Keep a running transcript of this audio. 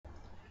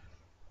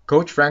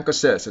Coach Franco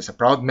Says is a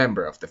proud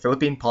member of the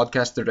Philippine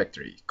Podcast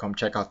Directory. Come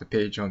check out the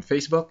page on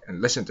Facebook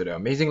and listen to the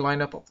amazing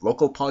lineup of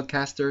local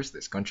podcasters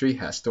this country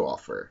has to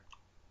offer.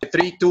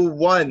 3, 2,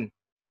 1.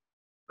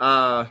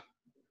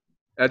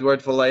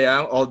 Edward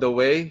Folayang all the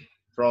way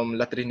from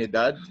La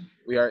Trinidad.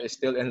 We are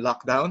still in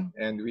lockdown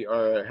and we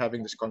are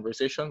having this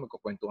conversation.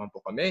 Magkukwentuhan po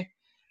kami.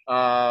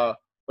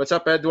 What's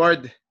up,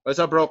 Edward?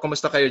 What's up, bro?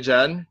 Kumusta kayo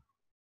dyan?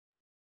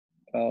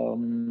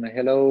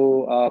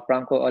 Hello,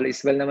 Franco. All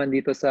is well naman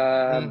dito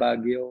sa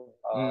Baguio.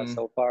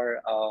 So far,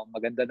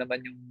 maganda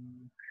naman yung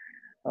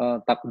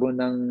takbo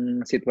ng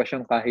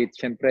sitwasyon kahit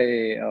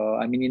syempre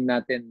aminin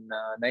natin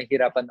na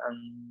nahihirapan ang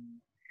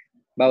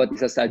bawat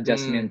isa sa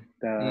adjustment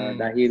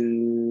dahil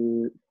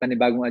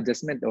panibagong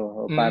adjustment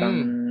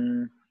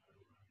parang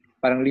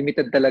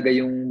limited talaga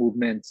yung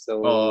movement.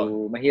 So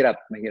mahirap.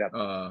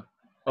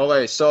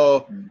 Okay,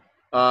 so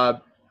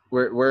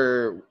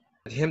we're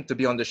him to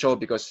be on the show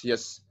because he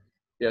has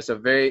a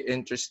very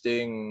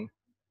interesting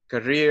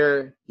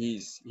career.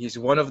 He's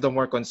one of the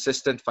more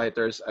consistent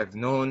fighters I've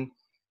known.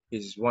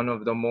 He's one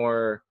of the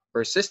more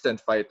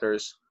persistent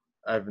fighters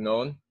I've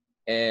known.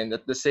 And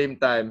at the same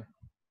time,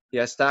 he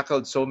has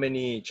tackled so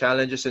many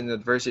challenges and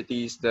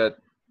adversities that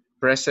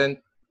present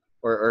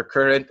or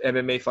current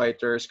MMA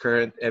fighters,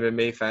 current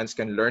MMA fans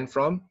can learn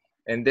from.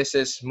 And this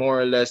is more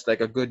or less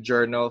like a good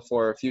journal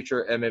for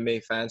future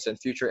MMA fans and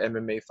future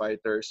MMA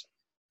fighters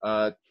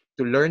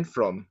to learn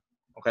from.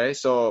 Okay,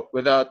 so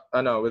without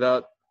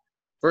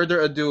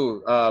further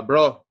ado,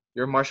 bro,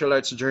 your martial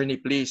arts journey,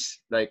 please,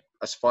 like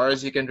as far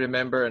as you can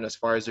remember and as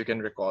far as you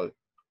can recall.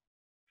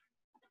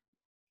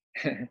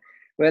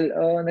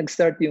 Well,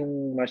 nag-start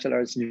yung martial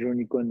arts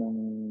journey ko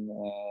nung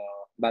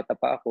bata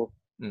pa ako.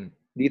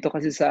 Dito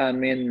kasi sa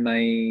amin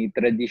may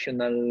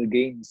traditional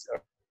games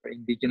or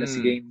indigenous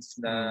games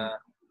na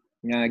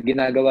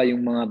ginagawa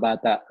yung mga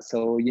bata.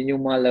 So, yun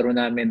yung mga laro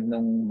namin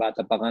nung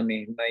bata pa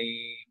kami.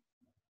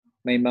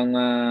 May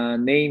mga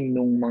name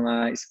nung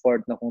mga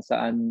sport na kung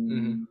saan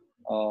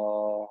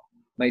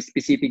may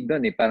specific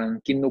doon parang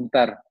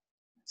kinugtar.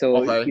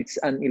 So it's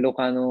an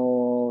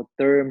Ilocano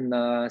term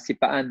na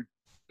sipaan.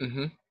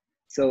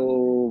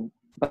 So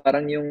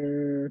parang yung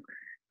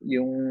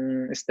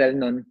style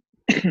nun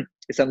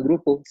isang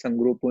grupo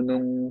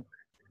nung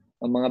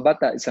mga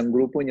bata, isang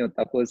grupo nyo,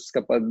 tapos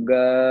kapag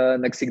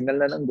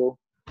nag-signal na ng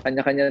go,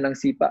 kanya-kanya ng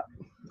sipa.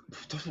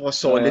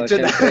 Solid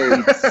yun.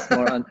 Siyempre, it's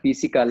more on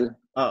physical.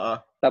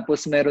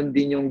 Tapos meron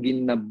din yung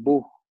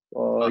ginabu.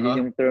 Yun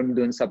yung term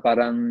dun sa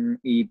parang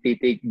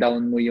i-take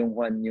down mo yung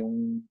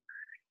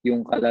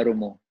kalaro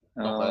mo.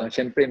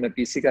 Siyempre, may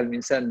physical.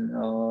 Minsan,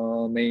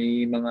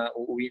 may mga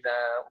uuwi na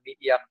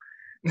umiiyak.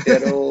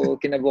 Pero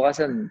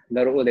kinabukasan,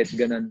 laro ulit.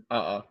 Ganun.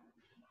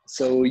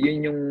 So,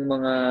 yun yung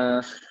mga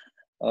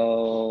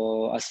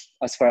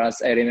as far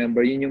as I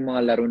remember, yun yung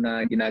mga laro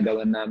na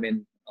ginagawa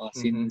namin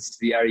since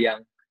we are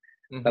young.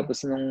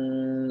 Tapos nung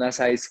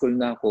nasa high school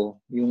na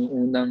ako, yung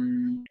unang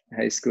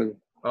high school.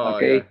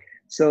 Okay? Yeah.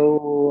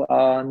 So,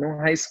 nung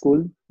high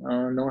school,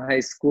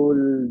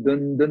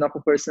 doon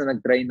ako first na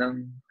nag-try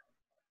ng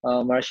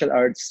martial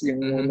arts.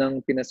 Yung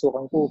unang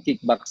pinasukan ko,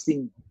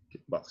 kickboxing.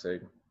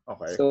 Kickboxing.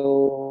 Okay.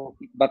 So,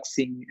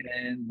 kickboxing.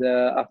 And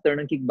after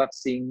ng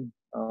kickboxing,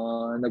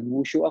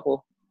 nag-wushu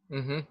ako.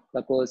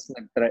 Tapos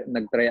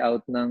nag-try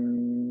out ng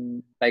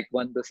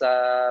taekwondo sa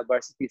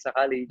varsity sa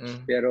college.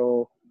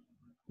 Pero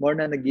more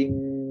na naging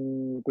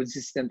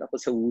consistent ako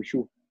sa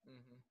wushu.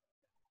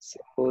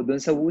 So,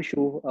 doon sa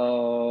wushu,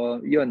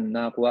 yun,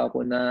 nakuha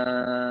ako na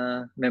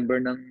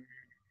member ng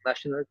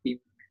national team.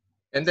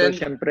 And then,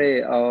 so,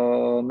 syempre,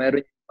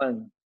 meron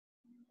yung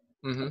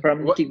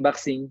from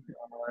kickboxing,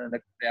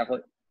 nag-try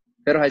ako.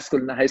 Pero high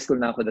school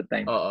na ako that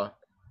time.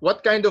 What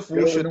kind of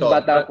wushu to?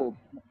 Bata ako,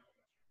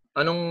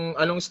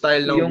 anong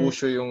style ng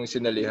wushu yung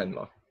sinalihan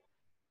mo?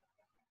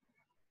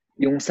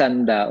 Yung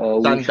sanda o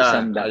wushu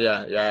sanda.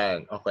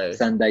 Yan. Okay.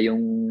 Sanda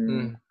yung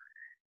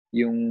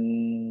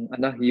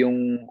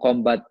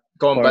combat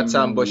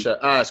sambo siya.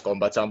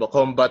 Combat sambo.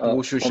 Combat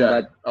wushu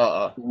siya.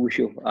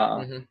 Wushu.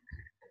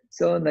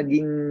 So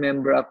naging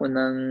member ako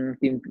ng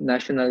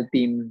national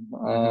team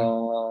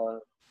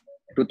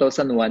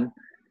 2001.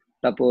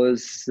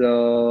 Tapos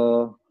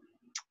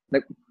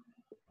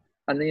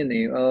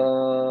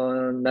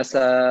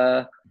nasa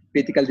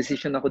critical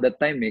decision ako that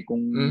time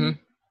kung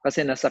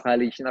kasi nasa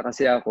college na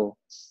kasi ako.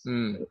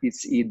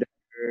 It's either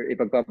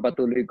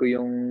ipagpapatuloy ko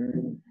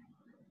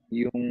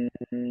yung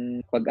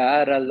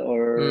pag-aaral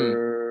or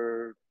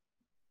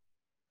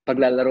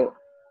paglalaro.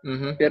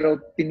 Pero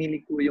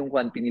pinili ko yung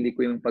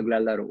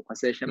paglalaro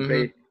kasi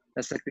syempre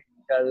nasa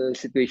critical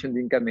situation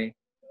din kami.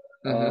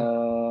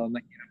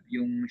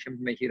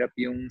 Mahirap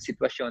yung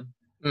sitwasyon.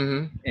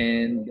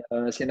 And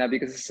sinabi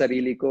ko sa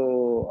sarili ko,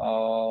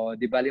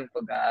 di ba yung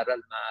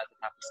pag-aaral,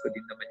 matatapos ko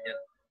din naman yan.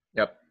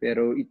 Yep.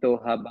 Pero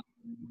ito habang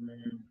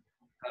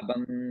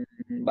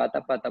bata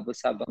pa, tapos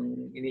habang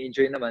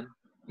ini-enjoy naman,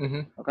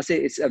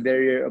 kasi it's a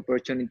very rare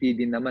opportunity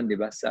din naman, di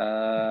ba,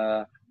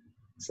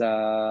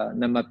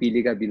 na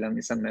mapili ka bilang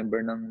isang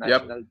member ng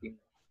national team.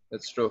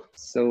 That's true.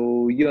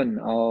 So, yun.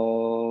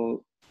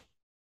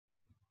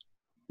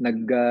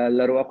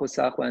 naglaro ako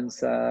sa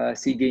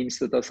SEA Games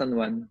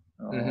 2001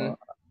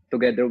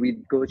 together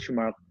with Coach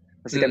Mark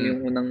kasi kami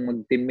yung unang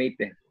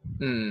mag-teammate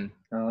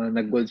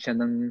nag-gold siya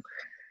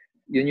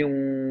yun yung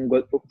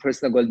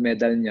first na gold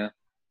medal niya.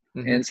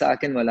 And sa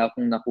akin wala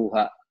akong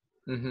nakuha.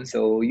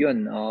 So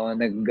yun,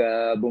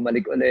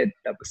 bumalik ulit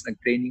tapos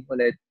nag-training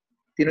ulit.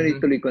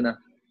 Tinuloy-tuloy ko na.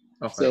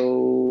 Okay.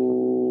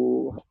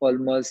 So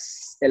almost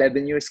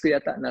 11 years ko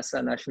yata nasa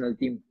national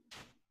team.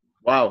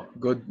 Wow,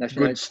 good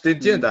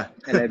stint yun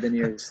 11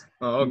 years.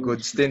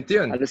 Good stint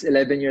yun. Halos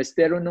 11 years.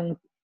 Pero nung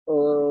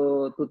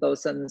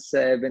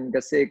 2007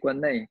 kasi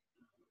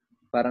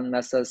parang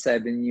nasa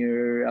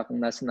 7-year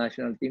akong nasa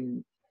national team.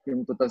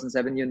 Yung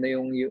 2007 yun na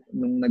yung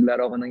nung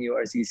naglaro ako ng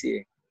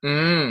URCC.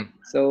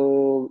 So,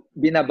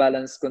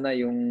 binabalance ko na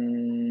yung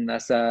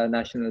nasa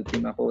national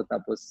team ako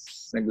tapos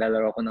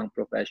naglalaro ako ng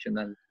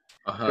professional.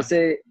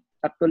 Kasi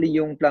actually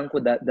yung plan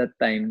ko that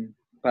time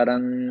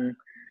parang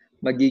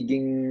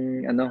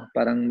magiging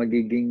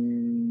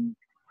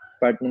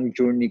part ng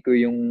journey ko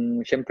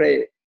yung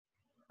syempre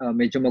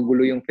medyo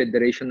magulo yung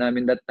federation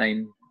namin that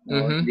time.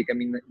 Hindi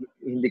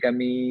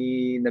kami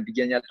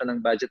nabigyan yata ng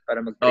budget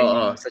para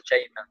mag-training sa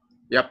China.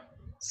 Yep.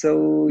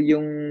 So,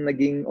 yung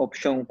naging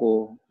option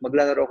ko,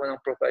 maglalaro ako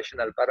ng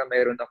professional para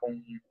mayroon akong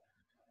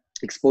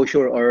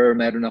exposure or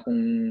mayroon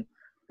akong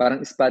parang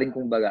sparring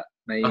kumbaga.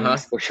 May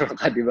exposure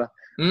ka, di ba?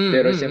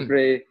 Pero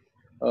syempre,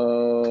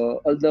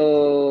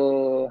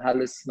 although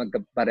halos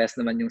magkaparehas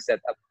naman yung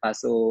setup pa,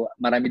 so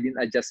marami din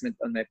adjustment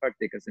on my part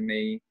kasi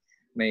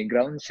may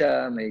ground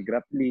siya, may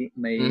grappling,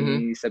 may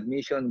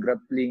submission,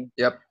 grappling.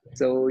 Yep.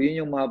 So, yun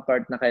yung mga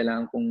part na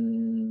kailangan kong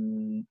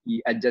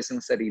i-adjust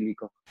yung sarili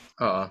ko.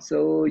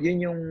 So,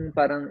 yun yung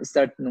parang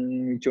start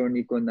ng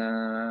journey ko na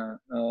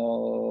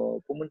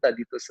pumunta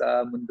dito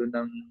sa mundo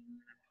ng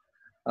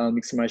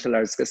mixed martial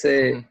arts.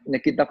 Kasi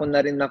nakita ko na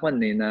rin na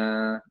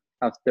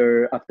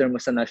after mo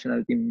sa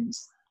national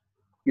teams,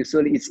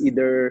 usually it's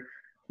either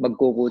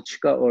magko-coach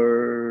ka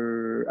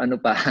or ano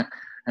pa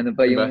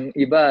yung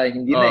iba,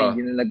 hindi na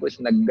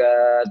nag-coach,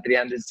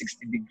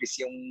 360 degrees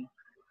yung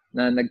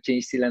na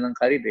nag-change sila ng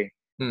career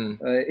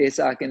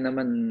sa akin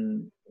naman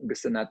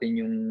gusto natin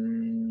yung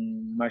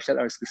martial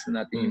arts, gusto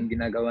natin yung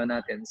ginagawa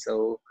natin.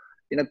 So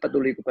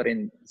pinagpatuloy ko pa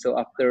rin. So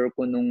after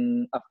ko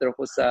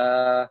sa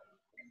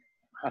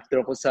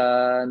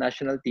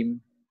national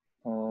team,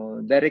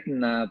 direct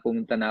na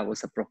pumunta na ako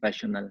sa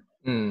professional.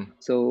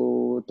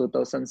 So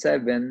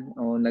 2007,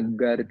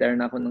 nag-retire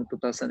na ako ng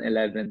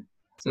 2011.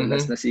 So,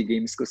 last na SEA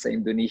Games ko sa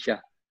Indonesia.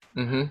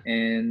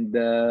 And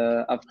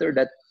after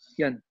that,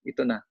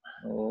 ito na.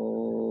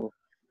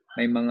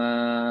 May mga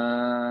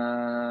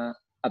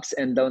ups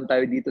and down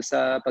tayo dito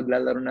sa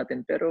paglalaro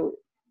natin. Pero,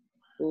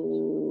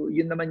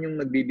 yun naman yung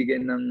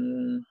nagbibigay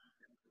ng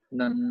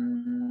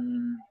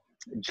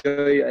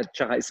joy at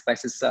saka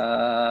spices sa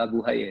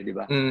buhay di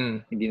ba?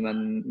 Hindi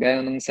man,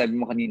 gaya ng sabi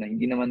mo kanina,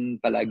 hindi naman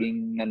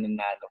palaging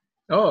nananalo.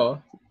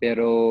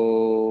 Pero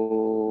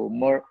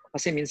more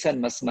kasi minsan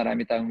mas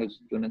marami tayong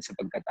natutunan sa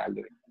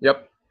pagkatalo.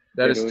 Yep.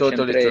 That is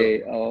totally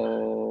true.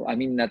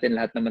 Amin natin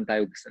lahat naman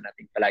tayo gusto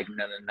nating palaging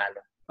nananalo.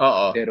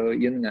 Pero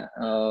yun nga,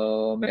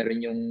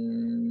 meron yung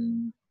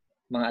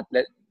mga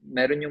athlete,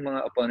 meron yung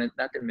mga opponent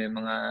natin, may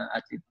mga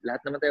athlete,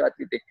 lahat naman tayo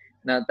athlete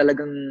na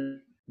talagang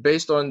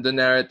based on the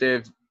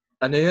narrative,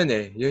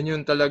 yun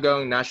yung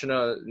talagang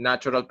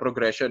natural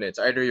progression.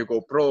 It's either you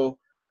go pro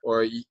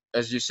or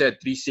as you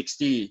said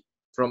 360.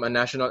 From a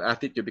national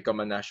athlete, you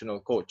become a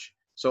national coach.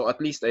 So at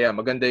least,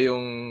 maganda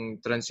yung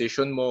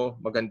transition mo,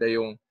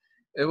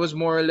 it was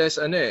more or less,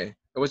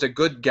 it was a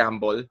good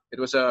gamble. It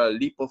was a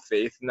leap of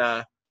faith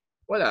na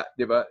wala,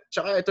 di ba?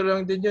 Tsaka ito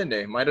lang din yun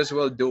might as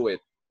well do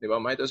it. Di ba?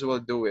 Might as well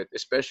do it.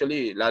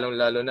 Especially,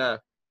 lalong-lalo na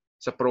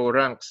sa pro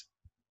ranks.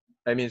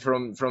 I mean,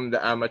 from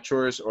the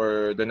amateurs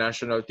or the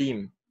national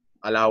team,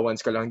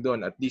 allowance ka lang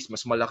doon. At least,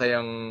 mas malaki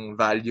ang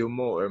value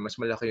mo or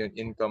mas malaki yung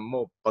income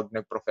mo pag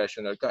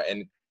nag-professional ka.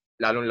 And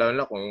lalong-lalo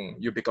na kung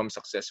you become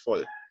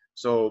successful.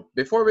 So,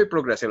 before we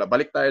progress,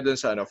 balik tayo dun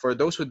sa for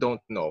those who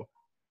don't know,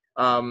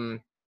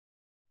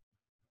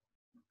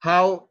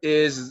 how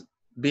is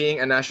being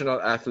a national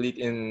athlete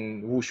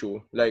in Wushu?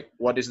 Like,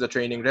 what is the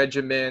training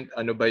regimen?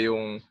 Ano ba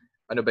yung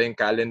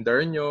calendar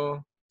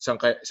nyo? Saan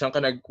ka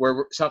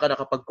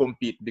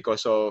nakapag-compete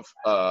because of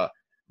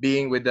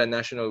being with the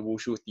national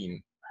Wushu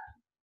team?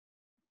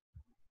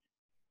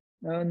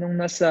 Nung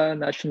nasa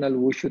national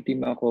Wushu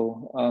team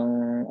ako,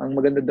 ang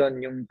maganda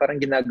doon, yung parang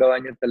ginagawa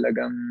niyo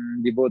talagang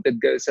devoted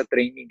kayo sa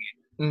training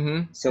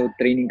So,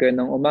 training kayo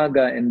ng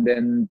umaga and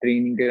then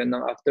training kayo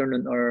ng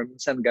afternoon or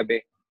minsan gabi.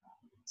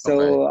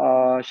 So,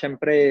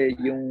 syempre,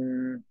 yung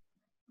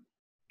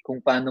kung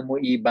paano mo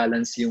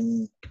i-balance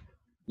yung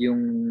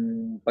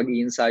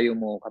pag-iinsayo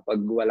mo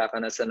kapag wala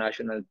ka na sa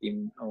national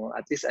team,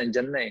 at least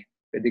andyan na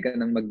Pwede ka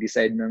nang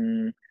mag-decide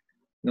nung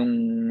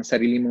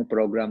sarili mong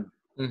program.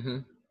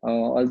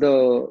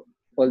 Although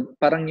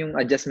parang yung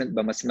adjustment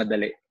ba mas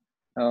madali.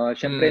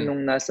 Syempre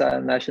nung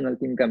nasa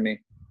national team kami,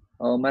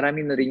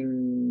 marami na ring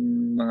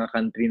mga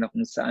country na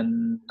kung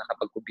saan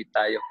nakapag-compete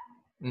tayo.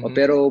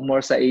 Pero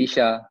more sa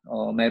Asia,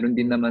 mayroon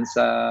din naman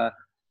sa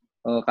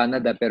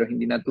Canada pero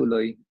hindi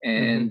natuloy,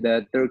 and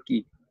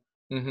Turkey.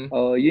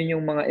 Yun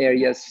yung mga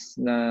areas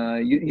na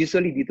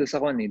usually dito sa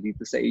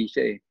dito sa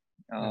Asia eh.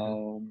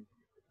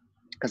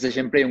 Kasi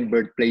syempre yung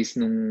birthplace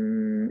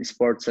nung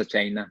sports sa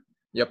China.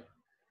 Yep.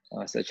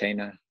 Sa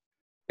China.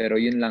 Pero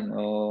yun lang,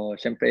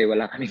 syempre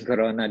wala kaming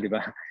corona, di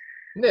ba?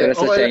 Pero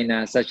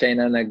sa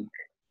China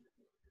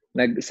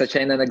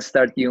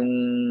nag-start yung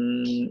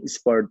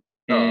sport,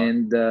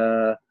 and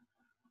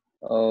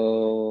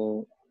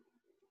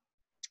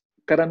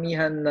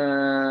karamihan na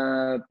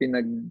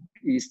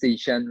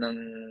pinag-stage yan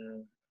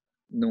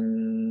nung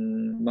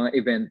mga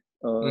event.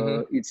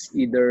 It's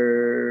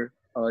either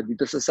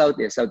dito sa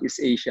Southeast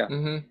Asia.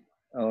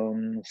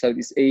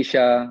 Southeast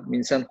Asia,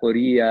 minsan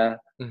Korea,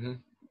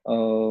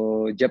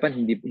 Japan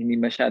hindi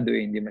masyado.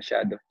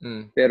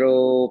 Pero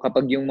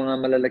kapag yung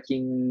mga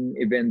malalaking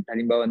event,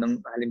 halimbawa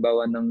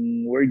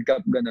ng World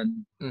Cup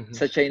ganun,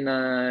 sa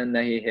China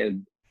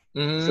nahi-held.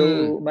 So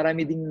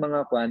marami ding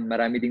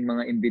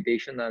mga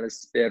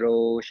invitationals,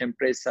 pero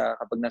syempre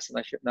kapag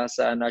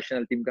nasa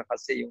national team ka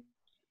kasi, yung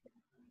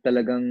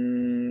talagang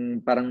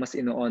parang mas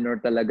ino-honor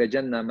talaga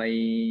diyan na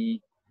may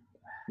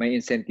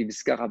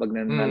incentives ka kapag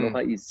nanalo ka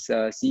is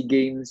SEA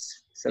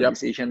Games,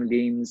 Southeast Asian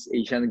Games,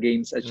 Asian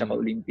Games, at saka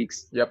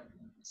Olympics. Yep.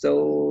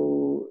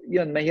 So,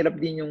 yun, mahirap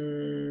din yung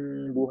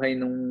buhay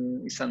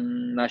ng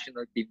isang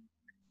national team.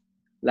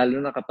 Lalo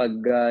na kapag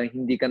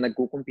hindi ka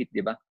nagko-compete,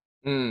 di ba?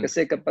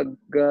 Kasi kapag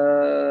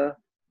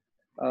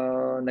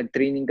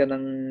nag-training ka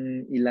ng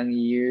ilang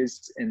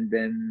years and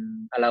then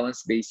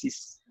allowance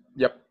basis.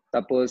 Yep.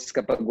 Tapos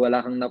kapag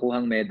wala kang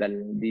nakuhang medal,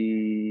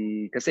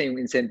 kasi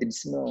yung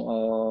incentives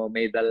mo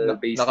medal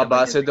based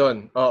nakabase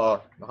doon. Oo,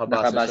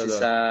 nakabase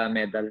sa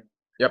medal.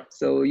 Yep.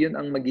 So yun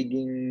ang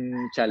magiging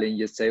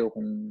challenges sa'yo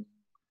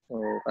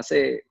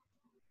kasi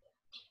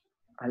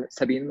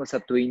sabihin mo sa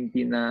 20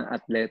 na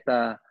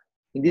atleta,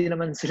 hindi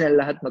naman sila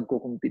lahat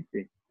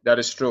magko-compete eh. That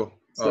is true.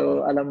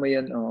 So alam mo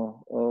yun,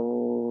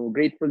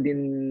 grateful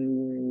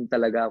din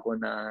talaga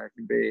ako na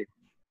siyempre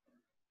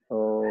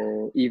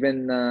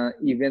even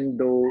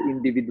though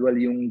individual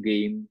yung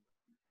game,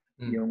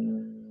 you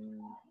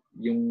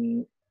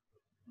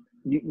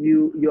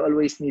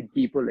always need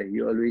people eh.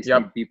 You always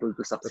need people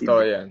to succeed.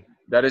 Totoo yan.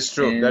 That is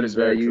true. And, that is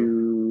very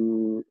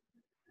true.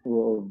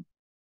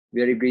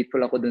 Very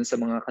grateful ako dun sa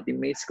mga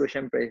ka-teammates ko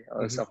syempre,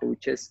 sa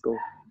coaches ko.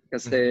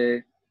 Kasi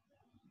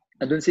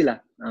andun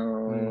sila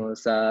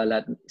sa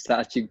lahat,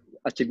 sa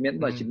achievement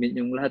mo, achievement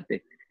yung lahat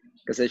eh.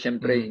 Kasi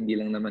syempre hindi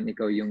lang naman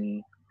ikaw yung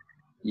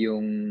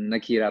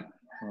naghirap.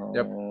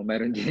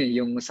 Mayroon din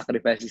yung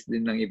sacrifices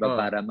din ng iba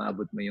para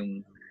maabot mo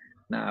yung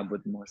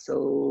naabot mo.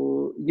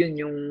 So, yun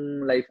yung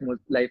life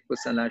ko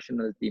sa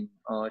national team.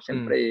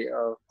 Syempre,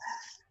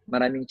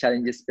 maraming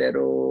challenges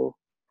pero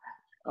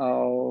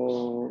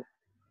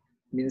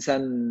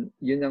minsan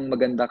yun ang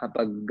maganda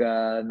kapag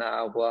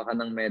nakakuha ka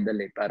ng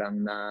medal eh. Parang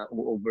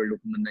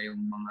na-overlook mo na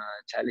yung mga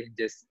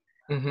challenges.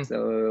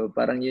 So,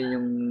 parang yun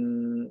yung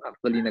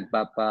actually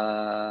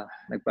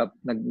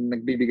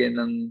nagbibigay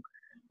ng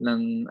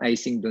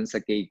icing doon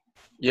sa cake.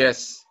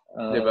 Yes.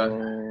 Diba?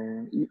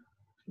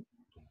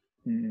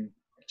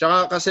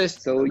 Tsaka kasi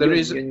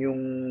yun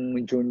yung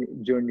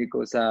journey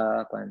ko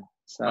sa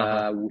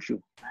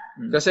wushu.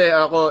 Kasi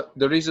ako,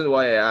 the reason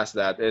why I asked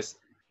that is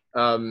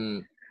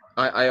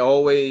I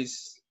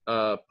always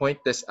point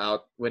this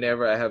out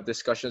whenever I have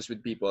discussions with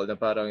people na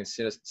parang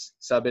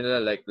sabi nila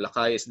like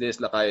lakay is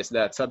this, lakay is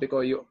that. Sabi ko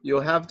you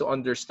have to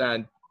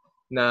understand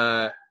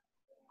na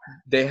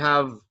they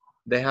have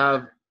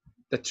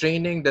the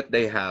training that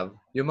they have,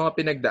 yung mga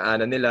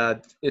pinagdaanan nila,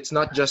 it's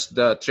not just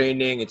the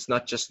training, it's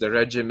not just the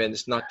regimen,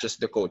 it's not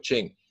just the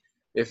coaching.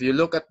 If you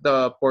look at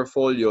the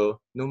portfolio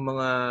ng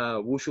mga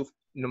wushu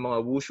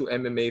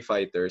MMA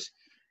fighters,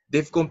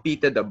 they've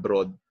competed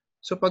abroad.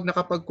 So pag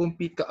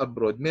nakapag-compete ka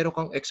abroad, meron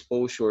kang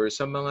exposure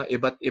sa mga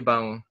iba't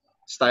ibang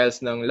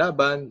styles ng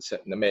laban,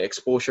 na may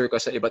exposure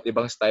ka sa iba't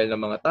ibang style ng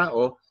mga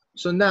tao.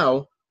 So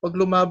now, pag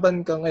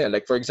lumaban ka ngayon,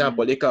 like for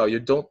example, ikaw, you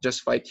don't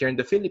just fight here in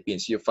the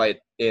Philippines, you fight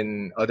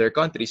in other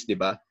countries, di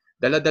ba?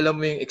 Dala-dala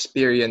mo yung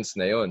experience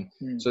na yon.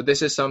 So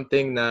this is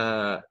something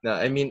na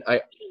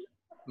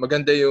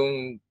maganda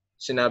yung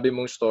sinabi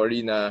mong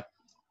story na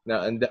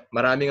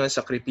maraming ang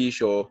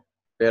sakripisyo,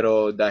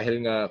 pero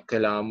dahil nga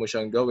kailangan mo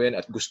siyang gawin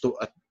at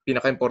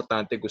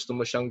pinaka-importante, gusto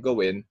mo siyang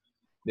gawin,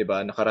 di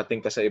ba?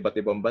 Nakarating ka sa iba't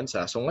ibang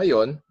bansa. So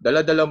ngayon,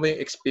 dala-dala mo yung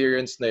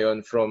experience na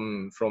yon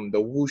from the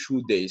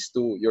wushu days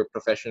to your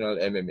professional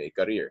MMA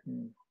career.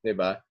 Di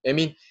ba? I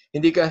mean,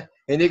 hindi ka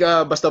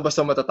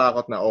basta-basta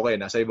matatakot na okay,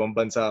 nasa ibang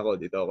bansa ako,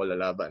 dito ako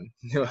lalaban.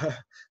 Di ba?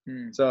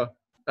 So,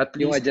 at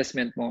least yung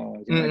adjustment mo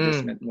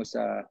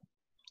sa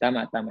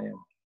tama yun.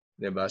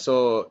 Di ba?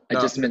 So,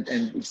 adjustment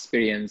and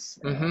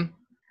experience.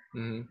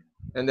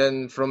 And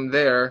then from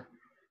there,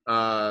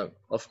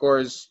 of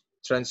course,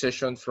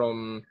 transition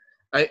from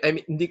I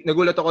mean,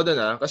 nagulat ako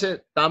doon kasi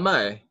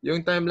tama yung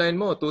timeline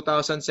mo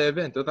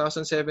 2007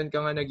 ka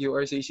nga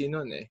nag-URCC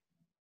noon eh.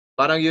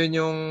 Parang yun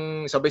yung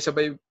sabay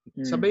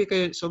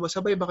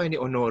ba kayo ni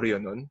Honorio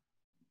nun?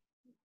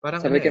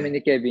 Parang sabay kami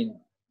ni Kevin.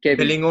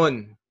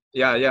 Galingon.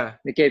 Yeah.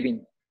 Ni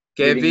Kevin.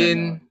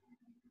 Kevin,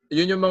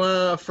 yun yung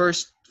mga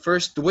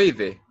first wave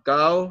eh.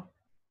 Kao,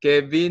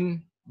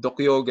 Kevin, Doc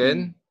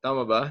Yogen,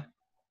 tama ba?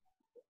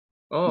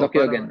 Oh, Doc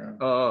Yogen.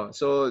 Oo.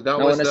 So that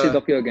was si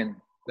Doc Yogen.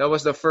 That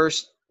was the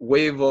first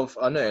wave of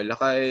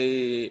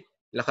lakay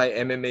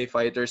MMA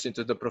fighters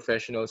into the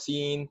professional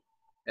scene.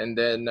 And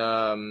then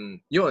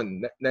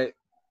yun,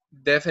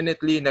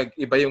 definitely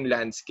nag-iba yung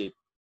landscape.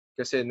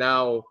 Kasi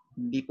now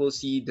people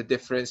see the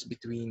difference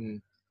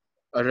between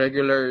a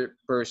regular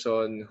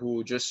person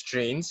who just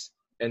trains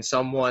and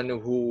someone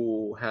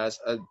who has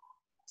a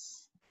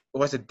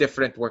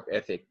different work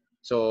ethic.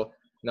 So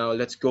now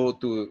let's go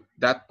to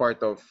that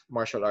part of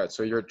martial arts.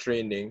 So you're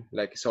training,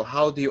 so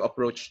how do you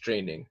approach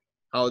training?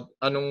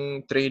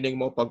 Anong training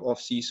mo pag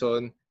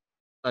off-season?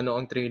 Ano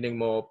ang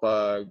training mo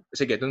pag...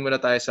 Sige, dun muna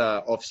tayo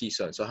sa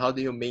off-season. So how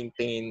do you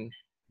maintain...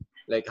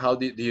 how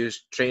do you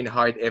train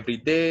hard every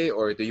day?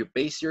 Or do you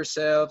pace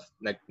yourself?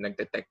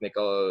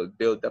 Nagte-technical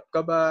build-up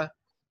ka ba?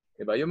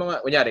 Diba? Yung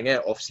mga... Kunyari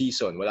ngayon,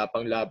 off-season, wala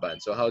pang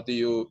laban. So how do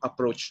you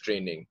approach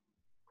training?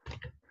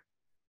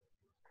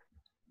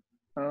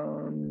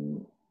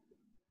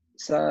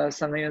 Sa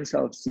ngayon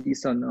sa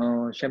off-season,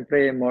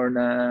 syempre more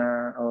na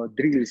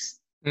drills.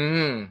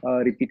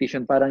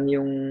 Repetition. Parang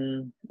yung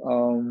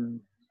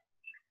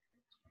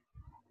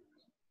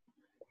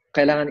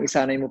kailangan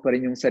isanay mo pa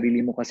rin yung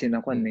sarili mo kasi na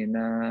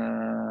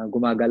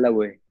gumagalaw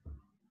eh.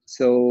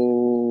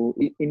 So,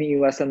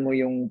 iniiwasan mo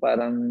yung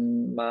parang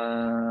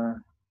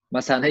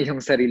masanay yung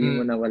sarili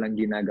mo na walang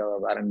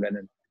ginagawa. Parang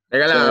ganun.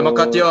 Teka lang, I'm gonna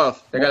cut you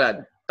off. Teka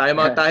lang.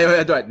 Tayo,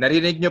 Edward.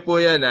 Narinig niyo po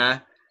yan,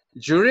 ha?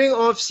 During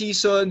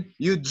off-season,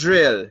 you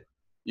drill.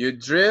 You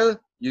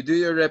do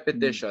your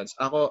repetitions.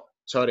 Ako,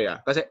 sorry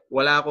kasi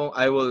wala akong,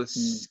 I will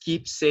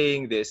keep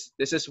saying this.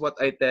 This is what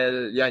I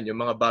tell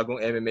yung mga bagong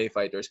MMA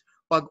fighters.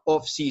 Pag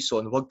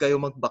off-season, huwag kayo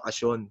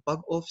magbakasyon.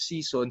 Pag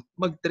off-season,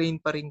 mag-train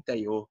pa rin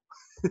kayo.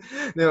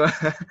 Di ba?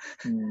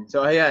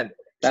 So, ayan.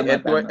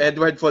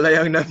 Edward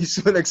Folayang na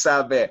mismo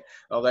nagsabi.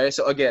 Okay?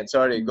 So, again,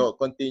 sorry. Go.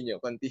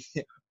 Continue.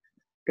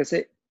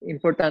 Kasi,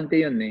 importante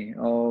yun eh.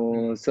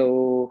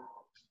 So,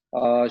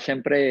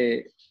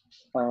 syempre,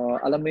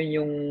 alam mo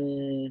yung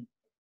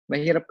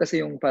mahirap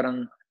kasi yung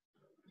parang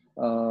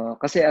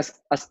kasi as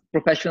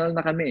professional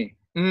na kami.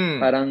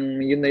 Parang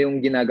yun na yung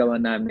ginagawa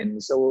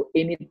namin. So,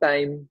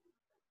 anytime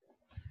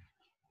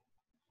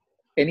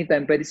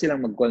pwede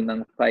silang mag-call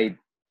ng fight.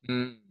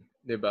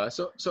 Diba?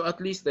 So at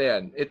least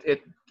ayan,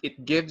 it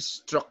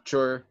gives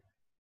structure,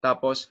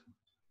 tapos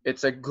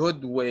it's a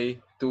good way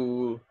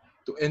to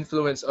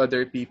influence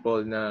other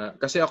people na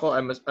kasi ako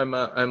I'm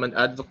an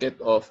advocate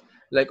of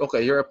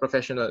okay, you're a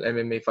professional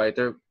MMA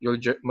fighter, you'll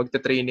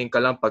magte-training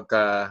ka lang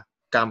pagka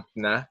camp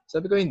na.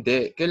 Sabi ko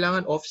hindi,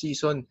 kailangan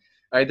off-season.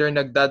 Either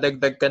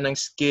nagdadagdag ka ng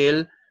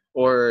skill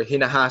or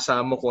hinahasa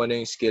mo kung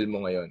ano yung skill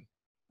mo ngayon.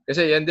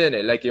 Kasi yan din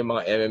yung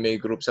mga MMA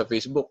group sa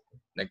Facebook,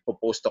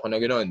 nagpo-post ako na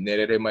gano'n,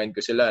 nire-remind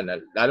ko sila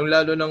na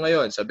lalong-lalo na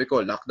ngayon, sabi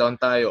ko, lockdown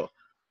tayo.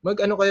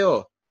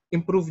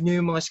 Improve nyo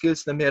yung mga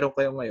skills na meron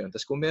kayo ngayon.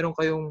 Tapos kung meron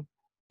kayong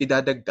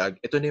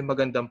idadagdag, ito na yung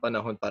magandang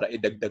panahon para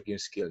idagdag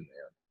yung skill na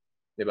yun.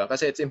 Diba?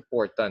 Kasi it's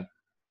important.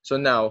 So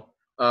now,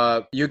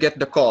 you get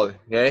the call,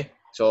 okay?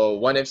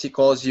 So 1FC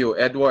calls you,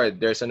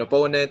 Edward, there's an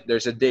opponent,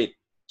 there's a date.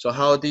 So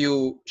how do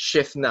you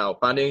shift now?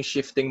 Paano yung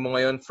shifting mo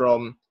ngayon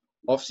from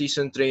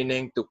off-season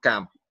training to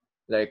camp?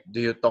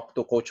 Do you talk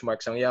to Coach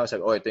Mark Sangyao?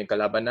 Sabi, ito yung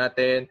kalaban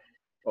natin.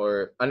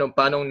 Or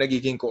paano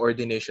nagiging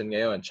coordination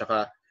ngayon?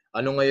 Tsaka,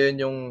 ano ngayon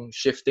yung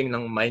shifting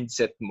ng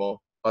mindset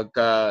mo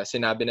pagka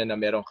sinabi na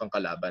meron kang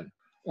kalaban?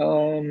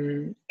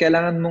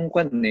 Kailangan mong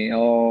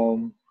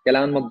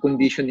kailangan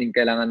mag-conditioning,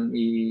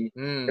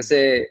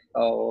 kasi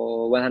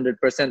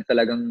 100%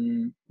 talagang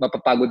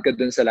mapapagod ka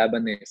dun sa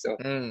laban eh. So,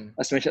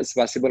 as much as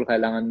possible,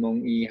 kailangan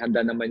mong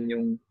ihanda naman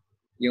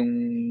yung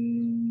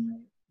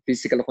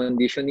physical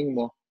conditioning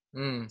mo.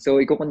 So,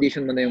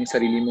 i-condition mo na yung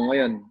sarili mo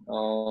ngayon.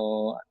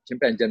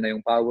 Siyempre, andyan na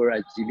yung power,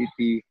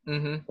 agility,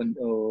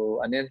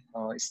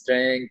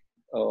 strength,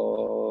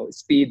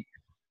 speed.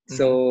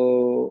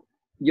 So,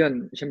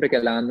 yun. Siyempre,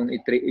 kailangan mong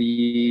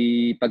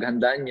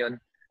ipaghandaan yun.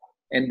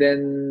 And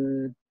then,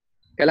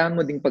 kailangan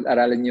mo ding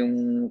pag-aralan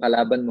yung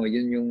kalaban mo.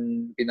 Yun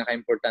yung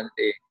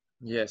pinaka-importante.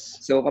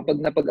 Yes. So, kapag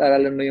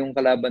napag-aralan mo yung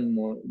kalaban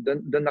mo,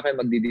 doon na kayo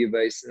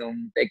magdi-devise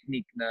ng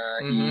technique na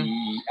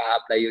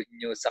i-apply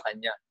nyo sa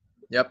kanya.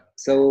 Yep.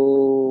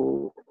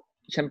 So,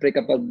 syempre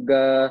kapag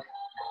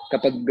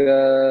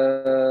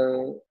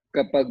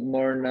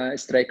more na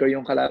striker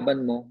yung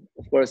kalaban mo,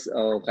 of course,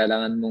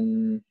 kailangan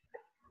mong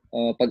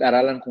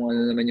pag-aralan kung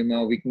ano naman yung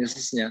mga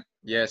weaknesses niya.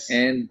 Yes.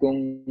 And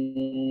kung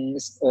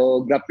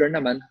grappler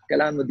naman,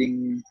 kailangan mo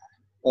ding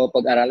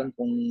pag-aralan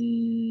kung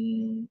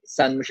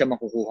saan mo siya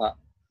makukuha.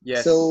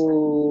 Yes.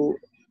 So,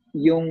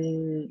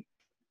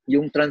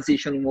 yung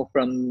transition mo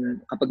from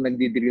kapag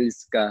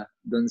nagdi-drills ka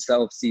doon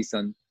sa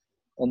off-season,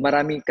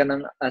 marami ka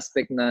ng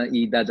aspect na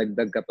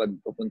idadagdag kapag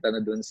pupunta na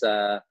doon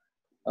sa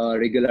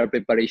regular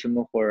preparation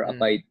mo for a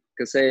fight.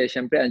 Kasi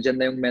syempre andyan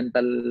na yung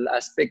mental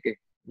aspect eh.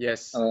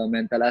 Yes.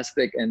 Mental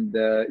aspect and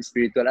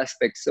spiritual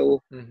aspect.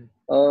 So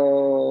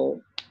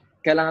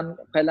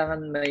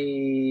kailangan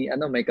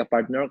may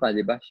ka-partner ka,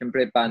 'di ba?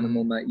 Syempre paano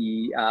mo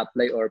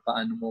ma-i-apply or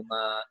paano mo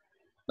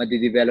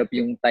ma-develop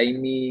yung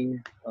timing,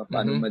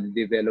 paano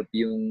ma-develop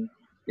yung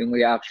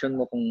reaction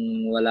mo kung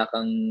wala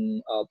kang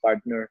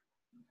partner.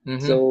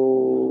 So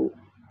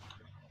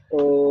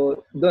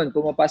doon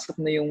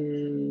pumapasok na yung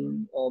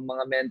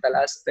mga mental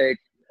aspect,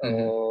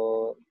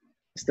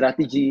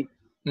 strategy,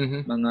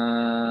 mga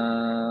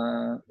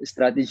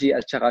strategy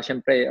at saka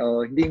syempre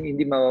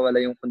hindi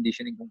mawawala yung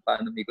conditioning kung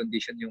paano may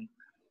condition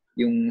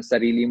yung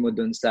sarili mo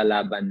doon sa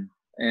laban.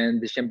 And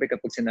syempre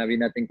kapag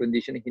sinabi natin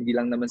conditioning, hindi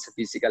lang naman sa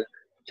physical,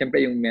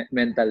 syempre yung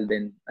mental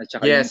din at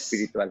saka yung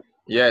spiritual.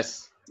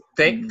 Yes.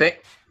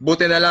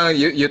 Buti na lang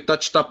you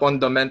touched up on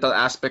the mental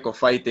aspect of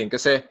fighting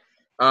kasi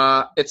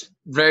it's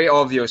very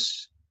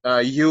obvious.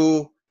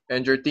 You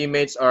and your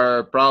teammates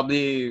are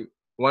probably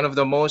one of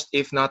the most,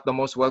 if not the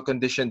most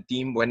well-conditioned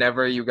team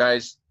whenever you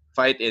guys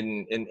fight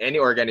in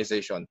any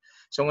organization.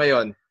 So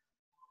ngayon,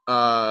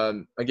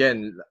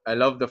 again, I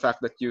love the fact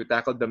that you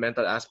tackled the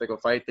mental aspect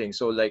of fighting.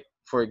 So like,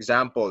 for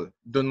example,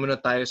 dun muna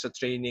tayo sa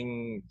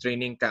training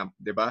camp,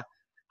 di ba?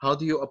 How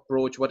do you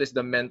approach, what is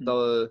the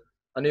mental,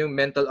 ano yung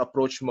mental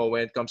approach mo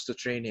when it comes to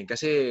training?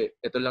 Kasi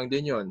ito lang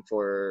din yun,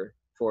 for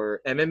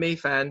MMA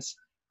fans,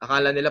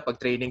 akala nila pag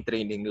training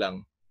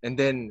lang. And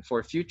then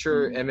for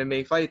future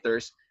MMA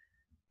fighters,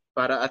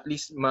 para at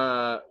least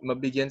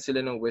mabigyan sila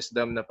ng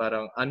wisdom na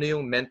parang ano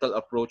yung mental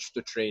approach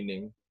to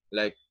training.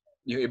 Like,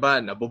 yung iba,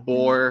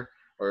 nabobore,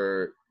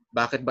 or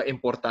bakit ba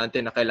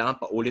importante na kailangan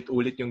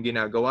paulit-ulit yung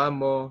ginagawa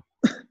mo?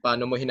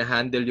 Paano mo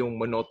hinahandle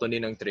yung monotony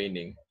ng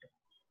training?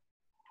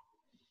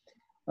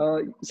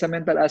 Sa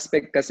mental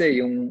aspect kasi,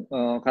 yung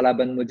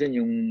kalaban mo dyan,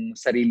 yung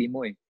sarili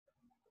mo eh.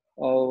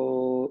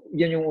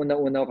 Yan yung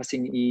una-una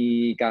kasing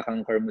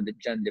i-conquer mo din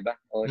dyan, di ba?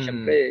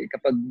 Syempre,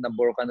 kapag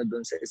nabore ka na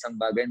doon sa isang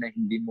bagay na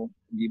hindi mo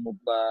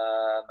pa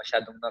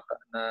masyadong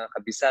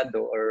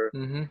nakabisado or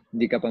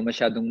hindi ka pa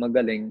masyadong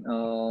magaling,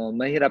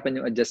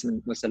 mahirapan yung adjustment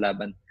mo sa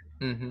laban.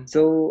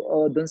 So,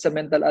 doon sa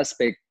mental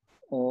aspect,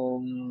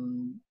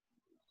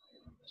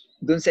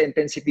 doon sa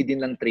intensity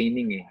din lang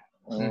training eh.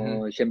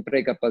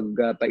 Syempre, kapag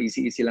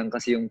paisi-isi lang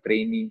kasi yung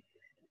training,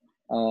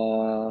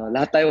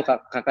 lahat tayo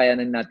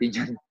kakayanan natin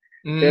yan.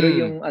 Pero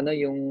yung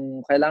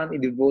kailangan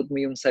i-devote mo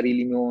yung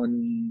sarili mo on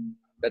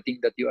the thing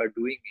that you are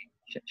doing.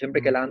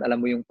 Syempre kailangan alam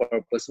mo yung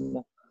purpose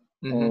mo.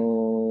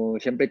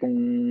 Syempre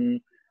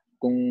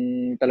kung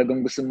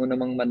talagang gusto mo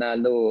namang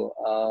manalo,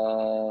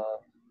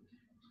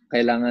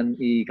 kailangan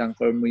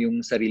i-conquer mo yung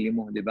sarili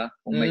mo, 'di ba?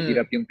 Kung may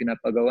hirap yung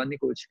pinapagawa ni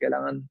coach,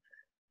 kailangan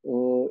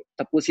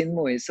tapusin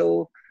mo eh.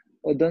 So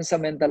doon sa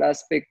mental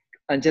aspect,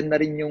 andyan na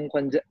rin yung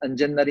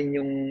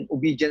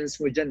obedience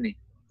mo diyan eh.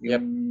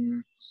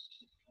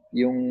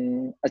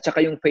 Yung at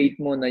saka yung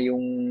faith mo na yung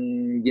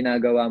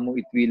ginagawa mo,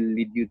 it will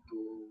lead you to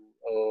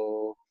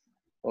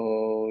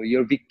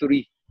your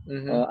victory,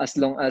 as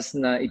long as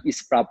na it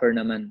is proper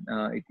naman,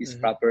 it is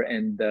proper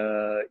and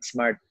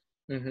smart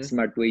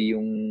way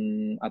yung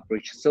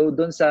approach. So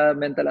doon sa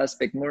mental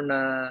aspect, more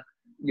na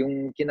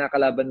yung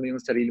kinakalaban mo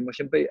yung sarili mo,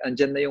 syempre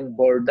andyan na yung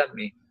boredom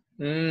eh.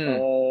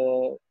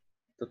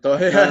 Totoo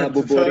yan.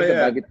 Nabuboring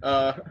ka, bakit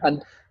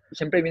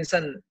siyempre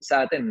minsan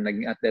sa atin,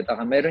 naging atleta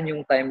ka, meron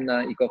yung time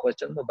na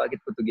i-question mo, bakit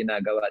mo ito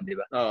ginagawa, di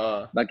ba?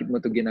 Bakit mo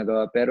ito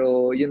ginagawa?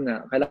 Pero yun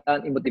nga,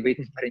 kailangan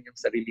i-motivate pa rin yung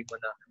sarili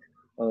mo na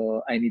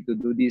I need to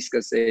do this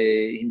kasi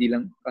hindi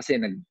lang, kasi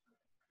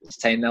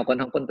nag-sign ako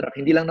ng contract.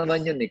 Hindi lang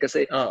naman yun eh.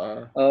 Kasi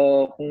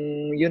kung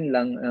yun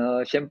lang,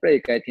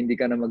 siyempre kahit hindi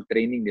ka na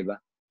mag-training, di ba?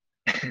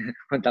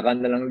 Punta ka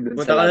na lang dun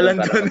sa laban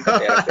para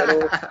magkapera. Pero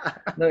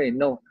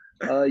no.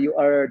 You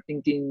are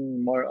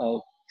thinking more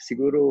of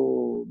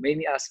siguro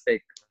many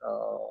aspect.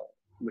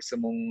 Gusto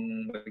mong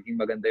maging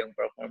maganda yung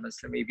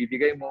performance na may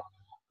bibigay mo,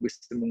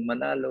 gusto mong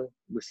manalo,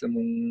 gusto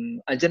mong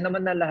andyan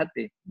naman na lahat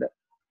eh.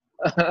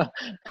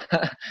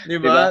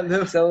 Diba?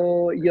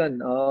 So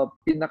yun,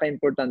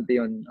 pinaka-importante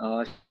yun.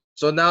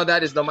 So now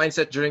that is the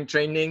mindset during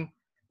training.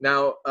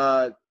 Now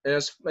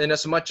in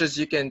as much as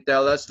you can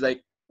tell us,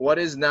 like, what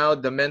is now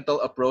the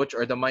mental approach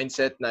or the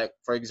mindset, like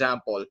for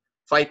example,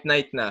 fight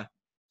night na.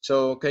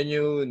 So can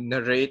you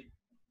narrate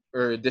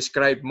or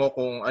describe mo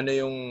kung ano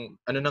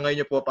na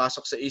ngayon yung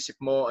pupasok sa isip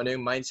mo, ano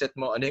yung mindset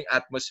mo, ano yung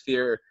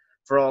atmosphere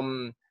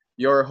from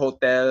your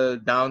hotel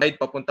down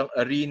papuntang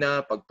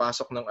arena,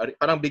 pagpasok ng arena.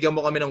 Parang bigyan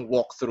mo kami ng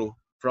walkthrough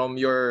from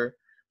your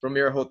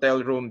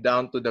hotel room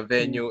down to the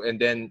venue and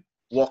then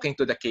walking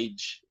to the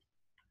cage.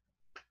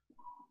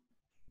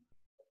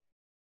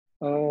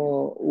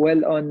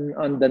 Well,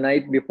 on the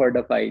night before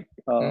the fight,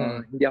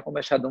 hindi ako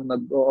masyadong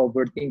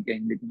nag-overthink eh.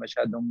 Hindi ko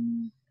masyadong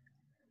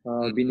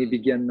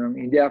binibigyan ng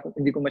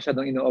hindi ko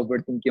masyadong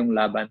ino-overthink yung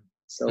laban.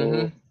 So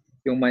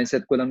yung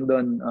mindset ko lang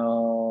doon,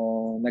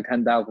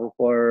 naghanda ako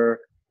for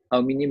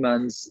how many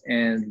months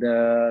and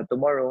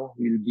tomorrow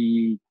will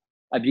be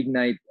a big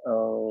night.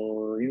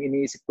 Yung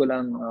iniisip ko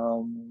lang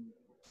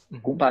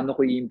kung paano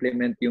ko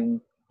i-implement yung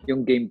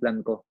yung game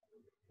plan ko.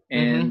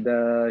 And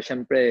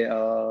syempre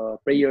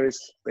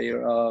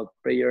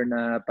prayer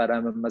na para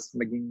mas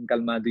maging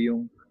kalmado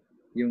yung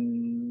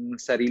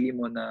sarili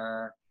mo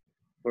na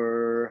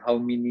for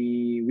how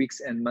many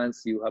weeks and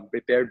months you have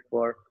prepared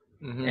for.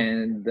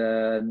 And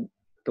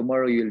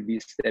tomorrow you'll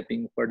be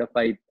stepping for the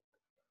fight.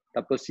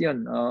 Tapos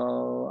yun,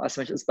 as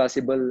much as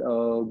possible,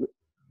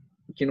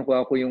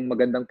 kinukuha ko yung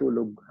magandang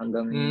tulog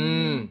hanggang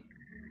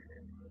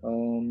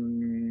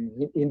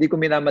hindi ko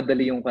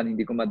minamadali yung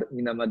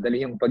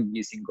minamadali yung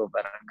paggising ko,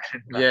 parang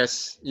ganun ba?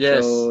 Yes.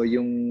 So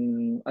yung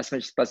as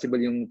much as possible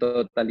yung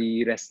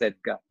totally rested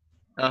ka.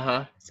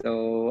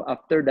 So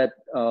after that,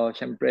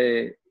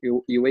 syempre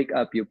you wake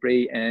up, you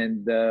pray,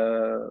 and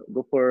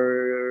go for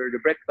the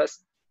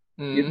breakfast.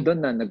 Yun doon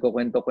na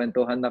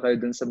nagkukwento-kwentuhan na kayo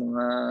doon sa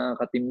mga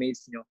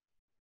ka-teammates nyo.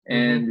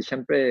 And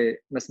syempre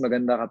mas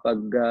maganda kapag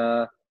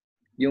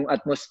yung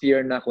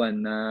atmosphere na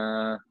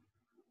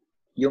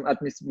yung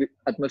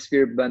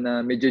atmosphere ba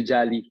na medyo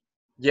jolly.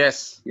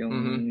 Yes.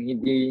 Yung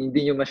hindi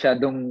nyo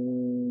masyadong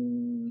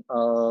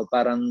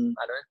parang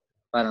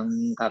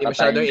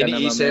kakatayin ka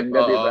iniisip, na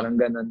gabi, parang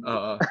ganun.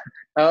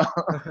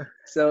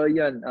 So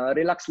yun,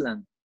 relax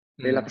lang.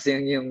 Relax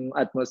yung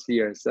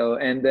atmosphere.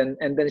 So and then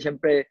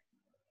syempre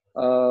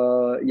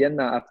yan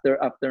na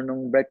after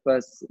nung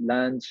breakfast,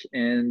 lunch,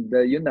 and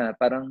yun na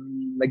parang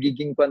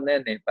nagiging na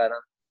yan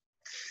parang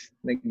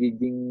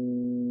nagiging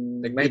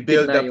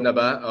nag-build up na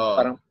ba?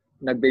 Parang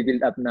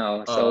nagbe-build up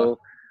na. So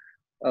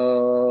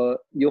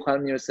you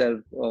calm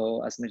yourself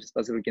as much as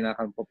possible.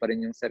 Kinakalm ko pa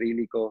rin yung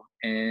sarili ko,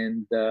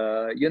 and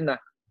yun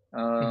na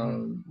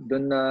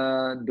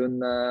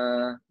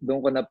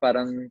doon ko na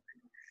parang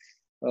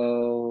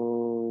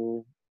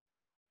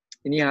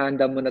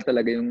inihahanda mo na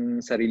talaga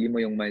yung sarili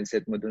mo, yung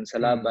mindset mo doon sa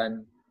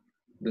laban,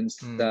 doon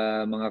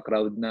sa mga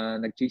crowd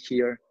na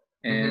nag-cheer,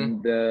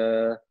 and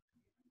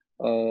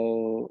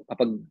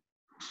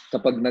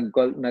kapag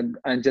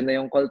andyan na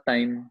yung call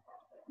time,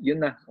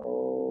 yun na.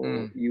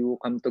 You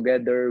come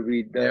together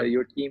with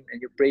your team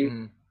and you pray.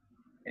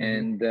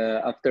 And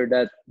after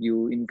that,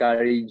 you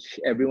encourage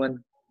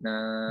everyone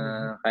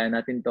na kaya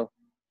natin to.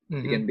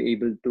 We can be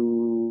able to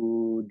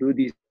do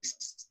this.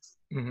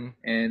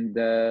 And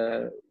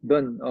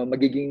doon,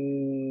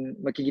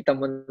 makikita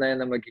mo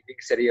na magiging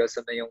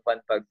seryoso na yung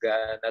pag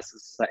nasa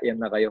sasakyan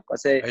na kayo.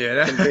 Kasi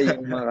siyempre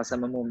yung mga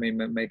kasama mo,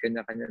 may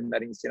kanya-kanya na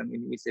rin silang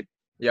iniisip.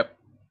 Yep.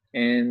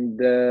 And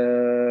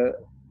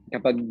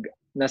kapag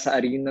nasa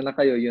arena na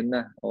kayo, yun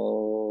na.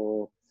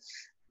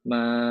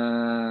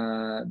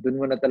 Doon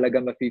mo na talaga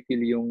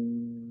ma-feel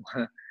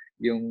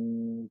yung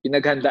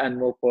pinaghandaan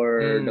mo for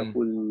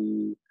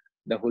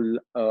the whole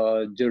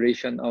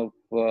duration of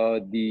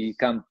the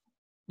camp.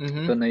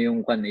 Ito na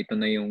yung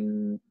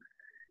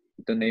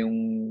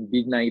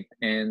big night,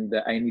 and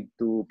I need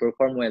to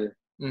perform well.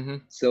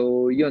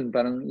 So yun,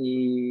 parang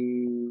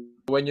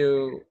when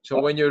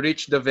you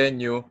reach the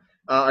venue,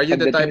 are you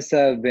the type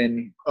sa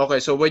venue? Okay,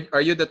 so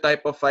are you the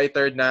type of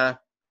fighter na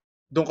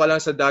doon ka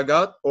lang sa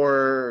dugout,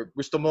 or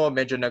gusto mo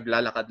medyo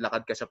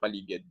naglalakad-lakad ka sa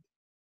paligid?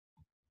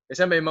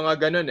 Kasi may mga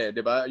ganun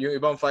di ba? Yung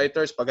ibang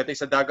fighters pagdating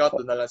sa dugout,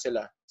 doon na lang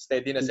sila.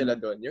 Steady na sila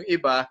doon. Yung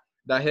iba,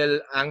 dahil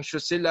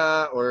anxious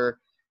sila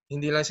or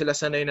hindi lang sila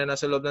sanay na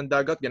nasa loob ng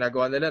dugout,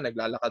 ginagawa nila,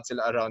 naglalakad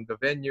sila around the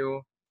venue,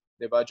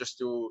 'di ba? Just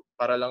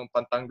para lang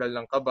pantanggal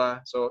ng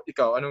kaba. So,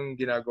 ikaw, anong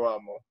ginagawa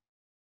mo?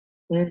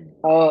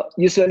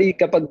 Usually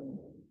kapag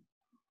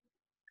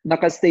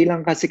naka-stay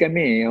lang kasi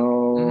kami,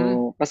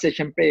 kasi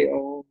syempre,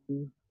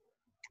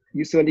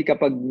 usually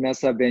kapag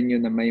nasa venue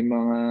na may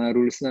mga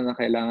rules na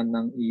kailangan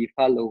nang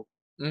i-follow.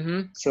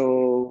 So,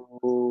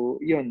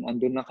 yun,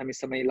 andun na kami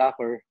sa may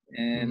locker,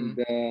 and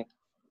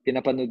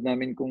pinapanood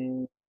namin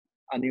kung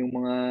ano yung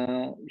mga,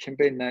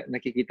 syempre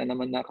nakikita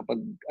naman na kapag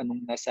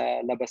anong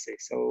nasa labas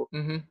So,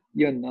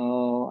 yun,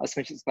 as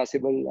much as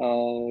possible,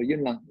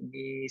 yun lang,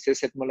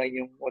 i-set mo lang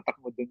yung otak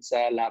mo dun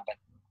sa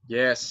laban.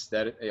 Yes,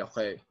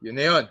 okay. Yun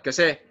na yun.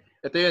 Kasi,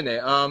 ito yun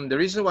the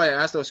reason why I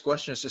ask those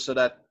questions is so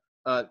that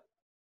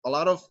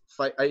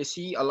I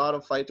see a lot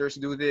of fighters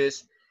do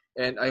this,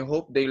 and I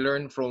hope they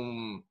learn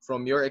from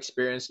your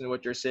experience and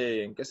what you're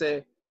saying.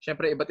 Kasi,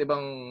 syempre, iba't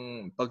ibang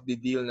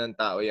pagdi-deal ng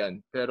tao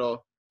yan.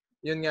 Pero,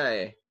 yun nga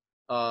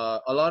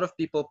a lot of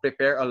people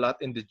prepare a lot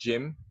in the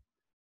gym,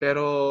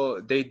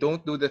 pero they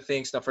don't do the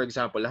things na, for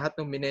example, lahat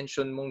ng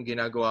minention mong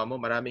ginagawa mo,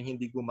 maraming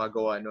hindi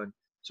gumagawa nun.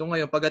 So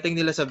ngayon, pagdating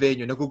nila sa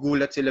venue,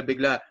 nagugulat sila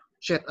bigla.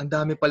 Shit, ang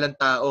dami palang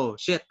tao.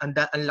 Shit, ang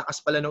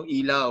lakas pala ng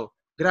ilaw.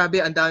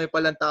 Grabe, ang dami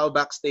palang tao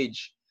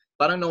backstage.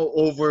 Parang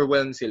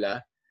na-overwhelm sila.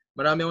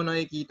 Marami akong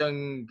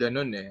nakikitang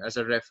ganun as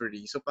a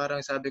referee. So parang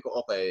sabi ko,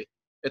 okay,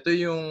 ito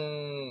yung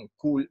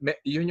cool,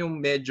 yun yung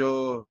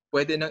medyo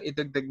pwede nang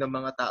idagdag ng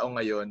mga tao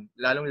ngayon,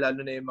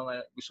 lalong-lalo na yung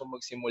mga gusto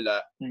magsimula,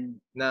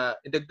 na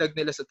idagdag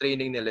nila sa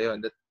training nila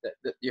yun. That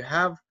you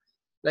have,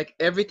 like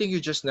everything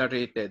you just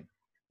narrated,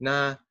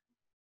 na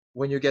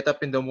when you get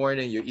up in the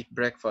morning, you eat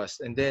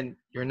breakfast, and then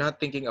you're not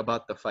thinking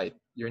about the fight.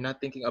 You're not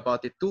thinking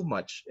about it too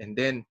much. And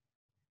then,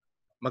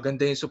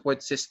 maganda yung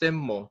support system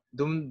mo,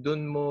 dun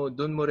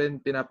mo rin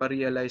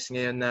pinaparealize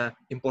ngayon na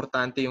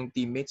importante yung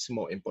teammates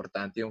mo,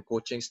 importante yung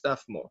coaching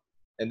staff mo.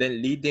 And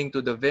then leading to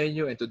the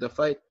venue and to the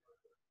fight,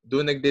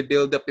 doon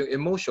nagbe-build up yung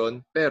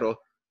emotion, pero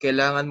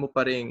kailangan mo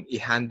pa rin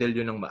i-handle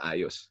yun ng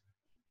maayos.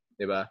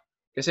 'Di ba?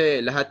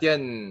 Kasi lahat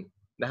yan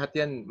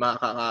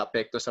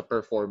makaka-apekto sa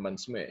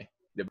performance mo eh.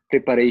 'Di ba?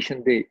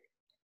 Preparation day.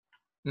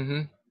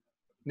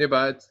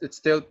 Diba?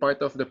 It's still part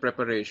of the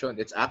preparation.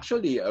 It's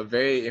actually a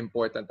very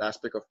important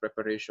aspect of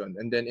preparation.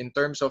 And then in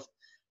terms of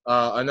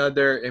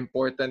another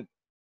important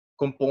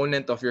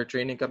component of your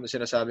training camp na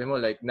sinasabi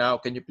mo, like now,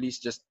 can you please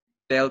just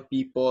tell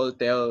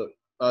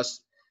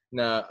us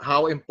na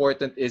how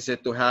important is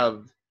it to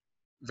have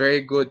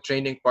very good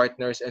training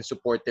partners and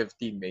supportive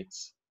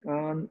teammates?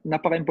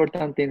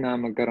 Napaka-importante na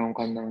magkaroon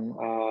ka ng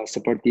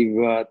supportive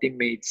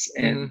teammates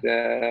and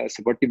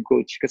supportive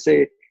coach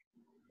kasi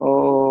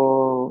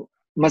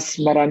mas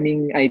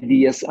maraming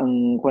ideas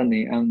ang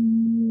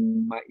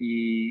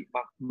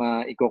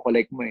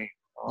maiko-collect mo eh.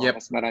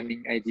 Yep. Mas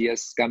maraming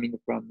ideas coming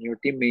from your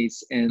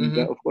teammates and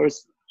of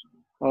course,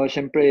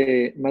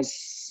 syempre mas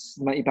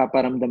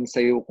maipaparamdam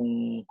sa iyo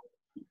kung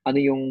ano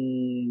yung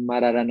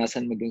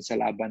mararanasan mo dun sa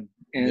laban.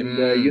 And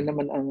yun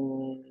naman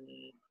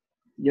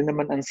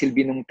ang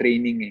silbi ng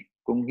training eh.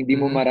 Kung hindi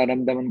mo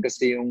mararamdaman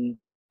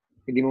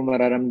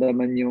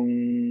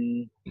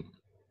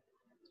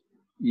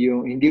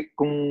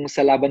kung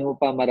sa laban mo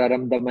pa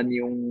mararamdaman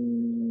yung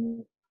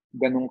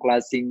ganong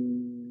klaseng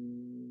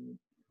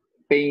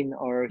pain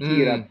or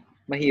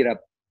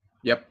mahirap.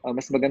 Yep.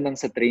 Mas magandang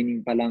sa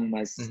training pa lang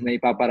mas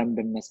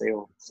naipaparamdam na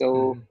sa'yo.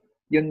 So,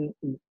 yun,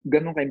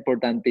 ganun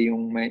ka-importante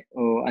yung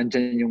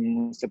andyan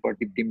yung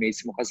supportive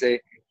teammates mo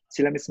kasi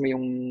sila mismo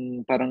yung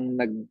parang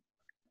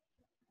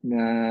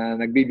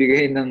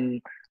nagbibigay ng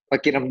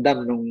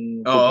pakiramdam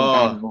nung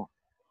pupuntahan mo.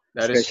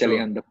 That especially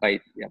is true. on the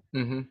fight. Yeah.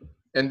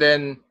 And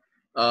then,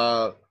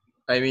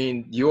 I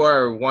mean, you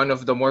are one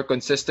of the more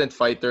consistent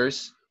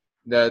fighters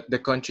that the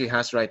country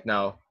has right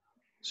now.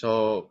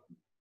 So,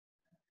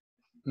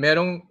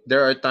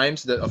 there are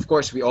times that, of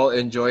course, we all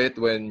enjoy it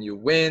when you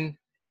win.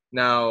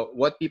 Now,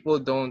 what people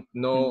don't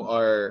know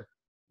are,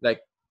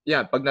 like,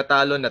 pag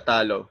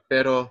natalo.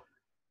 Pero,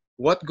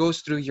 what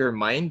goes through your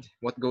mind?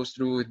 What goes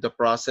through the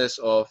process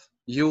of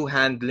you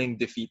handling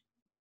defeat?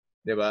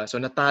 Diba? So,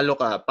 natalo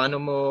ka. Paano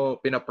mo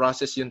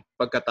pinaprocess yung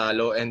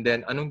pagkatalo? And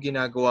then, anong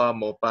ginagawa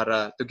mo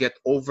para to get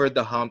over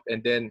the hump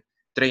and then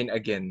train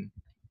again?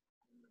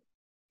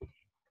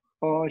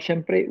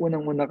 Syempre,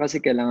 unang-una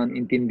kasi kailangan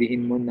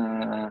intindihin mo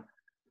na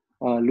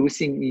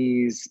losing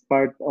is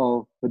part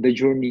of the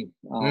journey.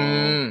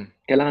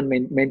 Kailangan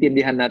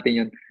maintindihan natin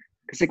yun.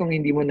 Kasi kung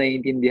hindi mo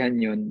naiintindihan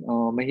yun,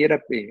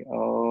 mahirap eh.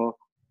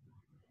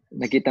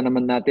 Nakita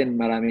naman natin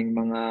maraming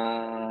mga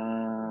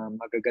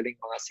magagaling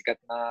mga sikat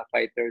na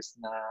fighters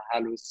na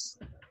halos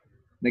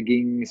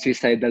naging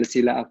suicidal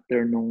sila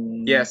after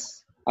nung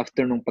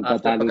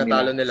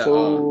pagkatalo nila.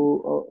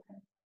 So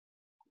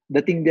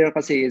the thing there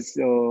kasi is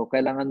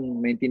kailangan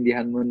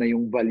maintindihan mo na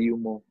yung value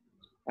mo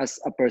as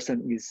a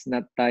person is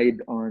not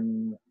tied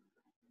on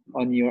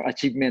your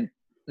achievement.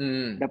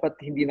 Dapat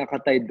hindi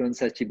nakatied doon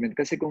sa achievement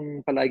kasi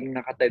kung palaging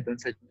nakatied doon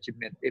sa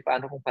achievement,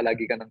 paano kung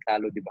palagi ka ng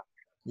talo, di ba?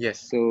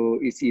 Yes.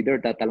 So, it's either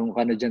tatalong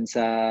ka na dyan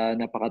sa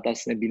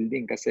napakataas na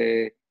building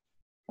kasi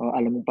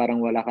alam mo parang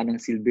wala ka ng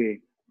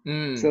silbi.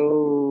 So,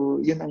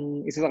 yun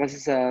ang isa kasi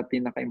sa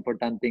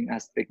pinaka-importanting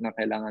aspect na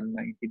kailangan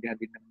maintindihan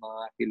din ng mga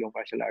fellow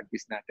martial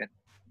artists natin.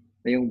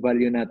 Na yung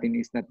value natin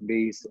is not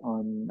based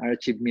on our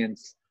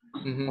achievements.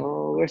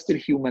 We're still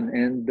human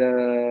and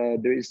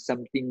there is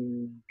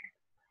something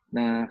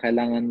na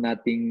kailangan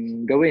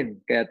nating gawin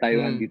kaya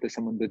tayo andito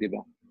sa mundo, di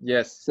ba?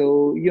 Yes.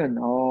 So, yun.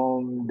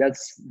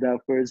 That's the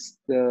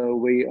first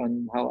way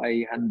on how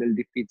I handle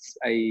defeats.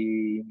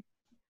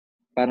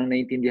 Parang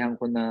naiintindihan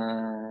ko na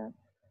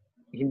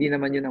hindi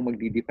naman yun ang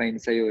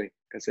magdi-define sa'yo eh.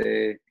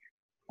 Kasi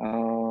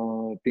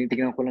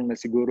tinitingnan ko lang na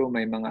siguro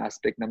may mga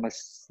aspect na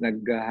mas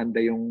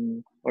naghanda yung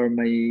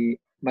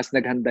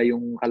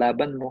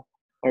kalaban mo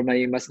or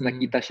may mas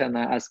nakita siya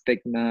na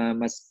aspect na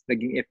mas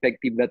naging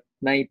effective that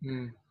night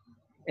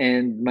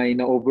and may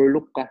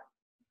na-overlook ka.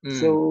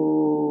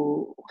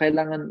 So,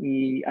 kailangan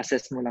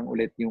i-assess mo lang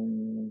ulit yung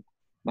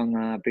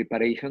mga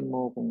preparation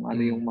mo, kung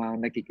ano yung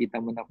mga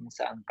nakikita mo na kung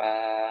saan ka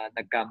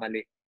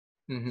nagkamali.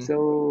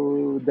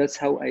 So,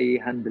 that's how I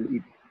handle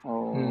it.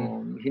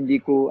 Hindi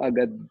ko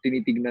agad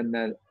tinitignan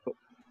na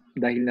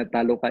dahil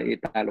natalo ka,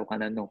 talo ka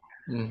na, no.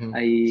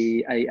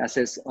 I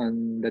assess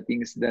on the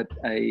things that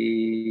I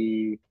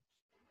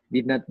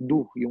did not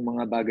do, yung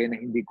mga bagay na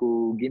hindi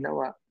ko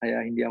ginawa,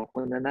 kaya hindi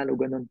ako nanalo,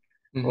 ganun.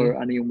 Or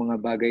ano yung mga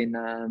bagay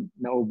na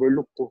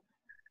na-overlook ko.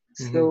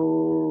 So,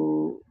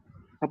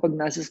 kapag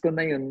na-assess ko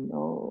na yun,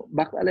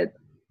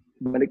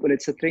 balik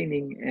ulit sa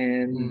training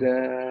and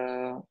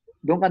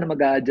doon ka na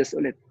mag-a-adjust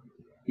ulit.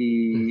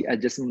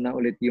 I-adjust mo na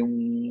ulit yung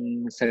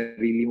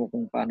sarili mo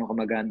kung paano ka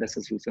mag-handa sa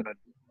susunod.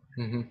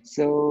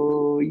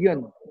 So,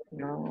 yun.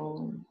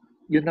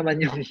 Yun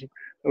naman yung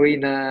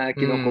way na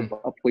kino-cope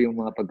up ko yung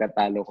mga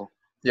pagkatalo ko.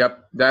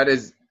 Yep, that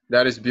is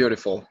That is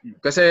beautiful.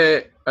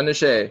 Kasi ano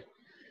siya eh,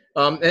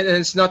 and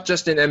it's not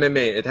just in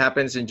MMA. It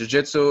happens in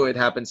jiu-jitsu, it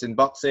happens in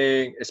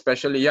boxing,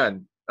 especially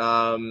yan.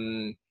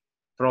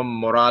 From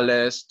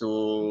Morales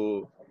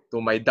to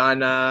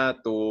Maidana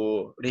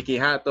to Ricky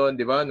Hatton,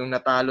 di ba? Nung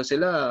natalo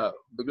sila,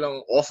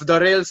 biglang off the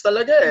rails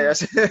talaga eh.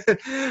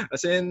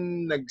 As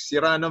in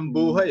nagsira ng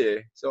buhay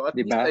eh. So at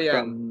diba? least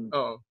ayan.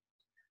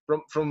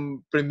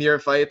 From premier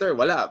fighter,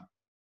 wala.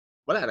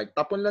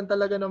 Nagtapon lang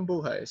talaga ng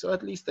buhay. So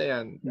at least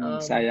ayan.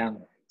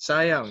 Sayang.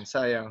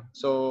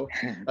 So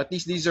at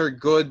least these are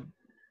good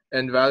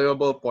and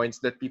valuable points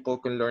that people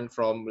can learn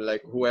from,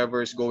 like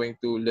whoever's going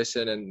to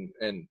listen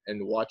and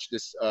watch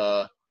this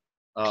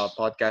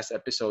podcast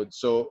episode.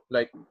 So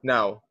like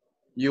now,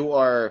 you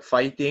are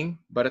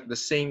fighting, but at the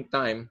same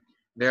time,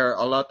 there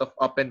are a lot of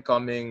up and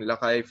coming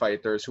Lakay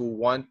fighters who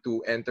want to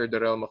enter the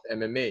realm of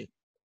MMA.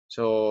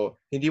 So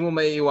hindi mo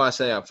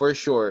maiiwasan yan, for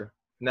sure,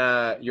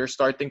 na you're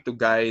starting to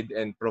guide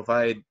and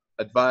provide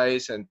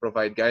advice and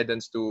provide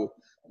guidance to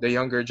the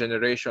younger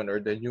generation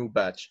or the new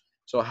batch.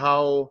 So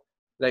how,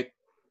 like,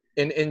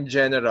 in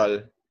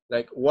general,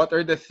 like what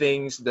are the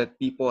things that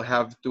people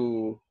have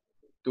to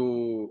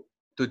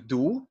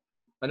do?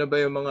 Ano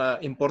ba yung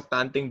mga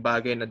importanteng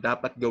bagay na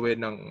dapat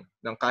gawin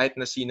ng kahit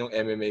na sinong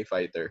MMA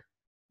fighter?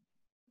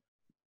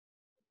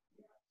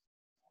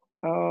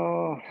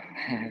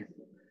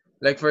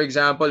 Like for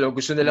example,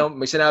 gusto nilang,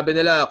 may sinabi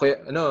nila,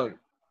 kuya, ano,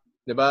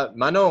 'di ba?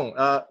 Manong,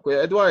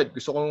 Kuya Edward,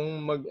 gusto kong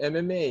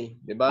mag-MMA,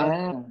 'di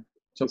ba?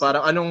 So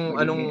parang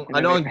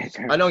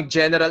anong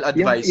general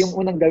advice? Yung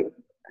unang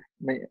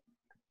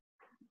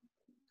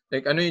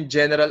like ano yung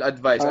general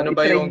advice? Ano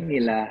ba yung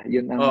nila?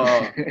 Yun ang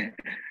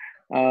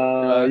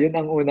yun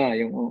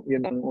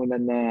ang una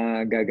na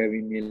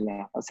gagawin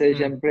nila. Kasi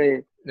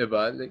syempre, 'di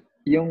ba? Like,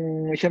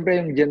 yung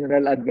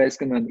general advice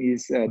ko nun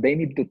is they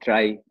need to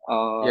try.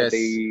 Yes.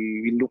 They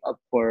will look up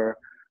for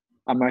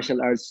a martial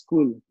arts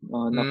school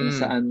na kung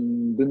saan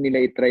doon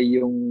nila i-try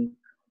yung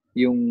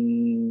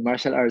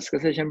martial arts.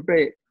 Kasi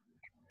syempre,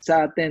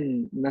 sa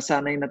atin,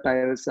 nasanay na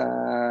tayo sa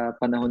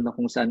panahon na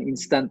kung saan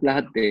instant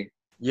lahat eh.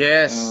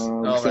 Yes.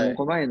 Gusto mong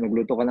kumain,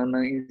 magluto ka lang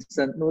ng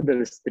instant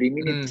noodles, 3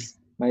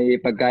 minutes, may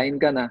pagkain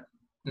ka na.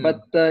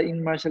 But in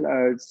martial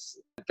arts,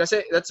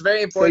 kasi that's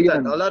very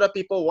important. So, a lot of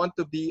people want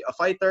to be a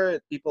fighter,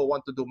 people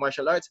want to do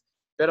martial arts,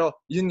 pero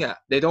yun nga,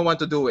 they don't want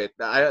to do it.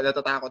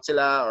 Natatakot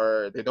sila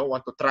or they don't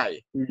want to try.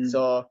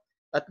 So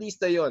at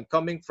least yun,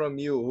 coming from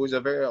you, who's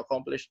a very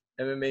accomplished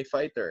MMA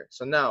fighter.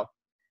 So now,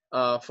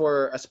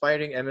 for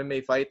aspiring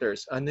MMA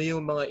fighters, ano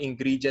yung mga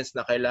ingredients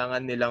na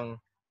kailangan nilang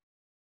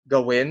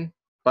gawin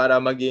para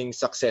maging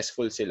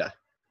successful sila?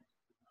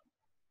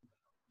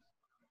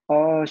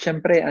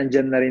 Syempre,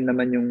 andyan na rin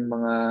naman yung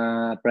mga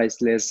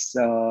priceless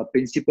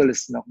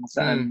principles na kung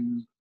saan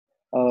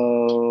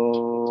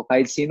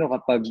kahit sino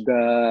kapag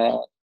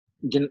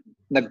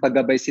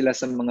nagpagabay sila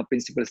sa mga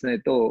principles na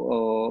ito,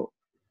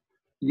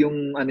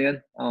 yung ano yan,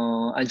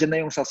 andyan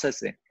na yung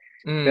success eh.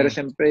 Pero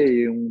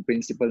syempre, yung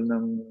principle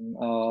ng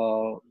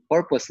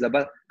purpose,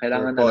 diba?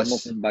 Kailangan alam mo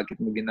kung bakit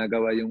mo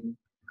ginagawa yung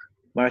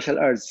martial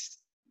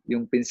arts,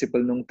 yung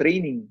principle ng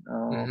training.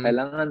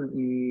 Kailangan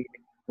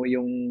mo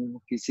yung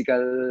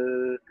physical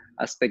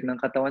aspect ng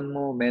katawan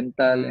mo,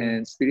 mental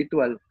and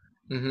spiritual.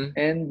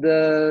 And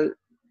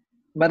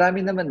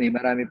marami naman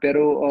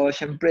pero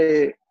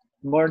syempre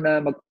more na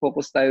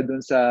mag-focus tayo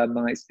dun sa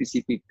mga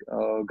specific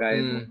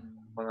gaya ng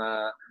mga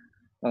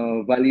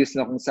values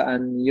na kung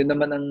saan yun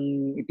naman ang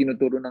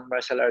itinuturo ng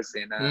martial arts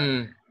na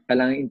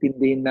kailangan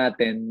intindihin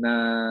natin na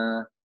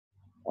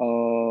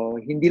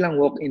hindi lang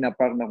walk in a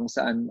park na kung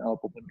saan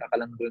pupunta ka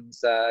lang doon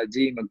sa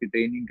gym,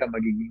 magti-training ka,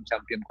 magiging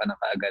champion ka na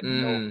kaagad.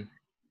 No,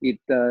 it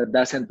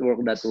doesn't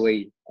work that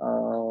way.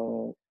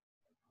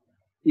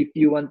 If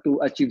you want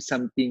to achieve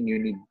something, you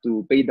need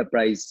to pay the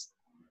price.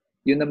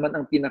 Yun naman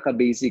ang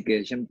pinaka-basic eh.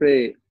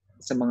 Siyempre,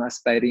 sa mga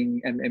aspiring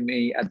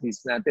MMA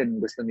athletes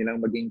natin, gusto nilang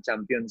maging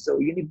champion.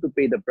 So you need to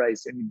pay the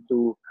price. You need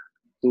to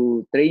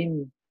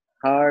train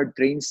hard,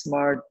 train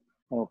smart.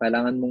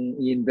 Kailangan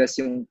mong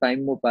i-invest yung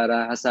time mo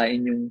para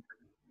hasain yung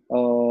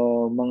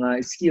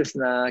mga skills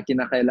na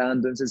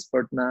kinakailangan doon sa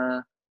sport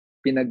na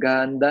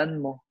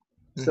pinaghahandaan mo.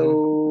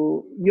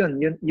 So,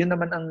 yun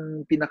naman ang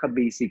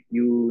pinaka-basic.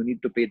 You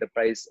need to pay the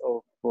price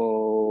of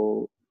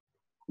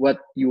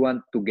what you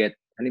want to get.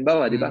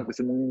 Halimbawa, di ba,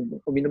 gusto mong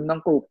uminom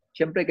ng Coke,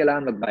 syempre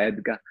kailangan magbayad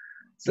ka.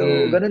 So,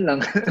 ganun lang.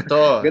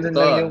 Ganun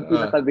lang yung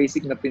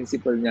pinaka-basic na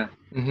principle niya.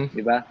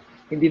 Di ba?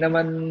 Hindi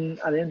naman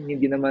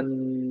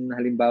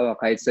halimbawa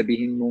kahit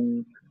sabihin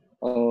mong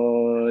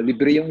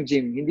libre yung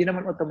gym, hindi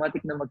naman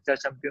automatic na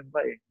magcha-champion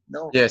ka eh.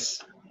 No.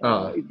 Yes.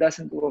 It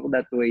doesn't work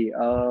that way.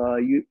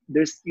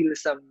 There's still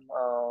some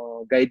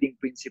guiding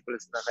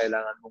principles na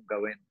kailangan mong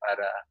gawin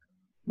para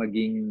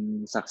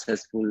maging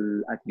successful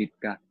athlete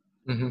ka.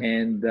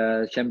 And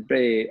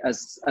syempre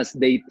as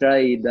they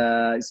try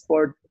the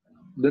sport,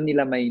 doon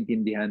nila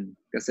maintindihan.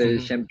 Kasi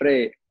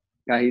syempre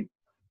kahit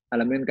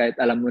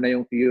alam mo na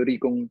yung theory,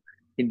 kung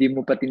hindi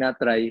mo pa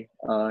tinatry,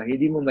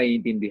 hindi mo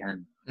maiintindihan.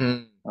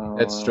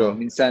 That's true.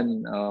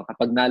 Minsan,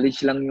 kapag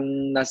knowledge lang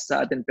yung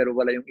nasa atin pero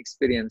wala yung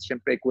experience,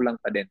 syempre kulang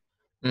pa din.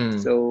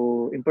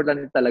 So,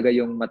 importante talaga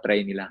yung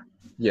matry nila.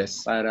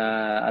 Yes.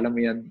 Para, alam mo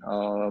yun,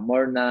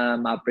 more na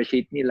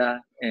ma-appreciate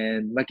nila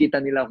and makita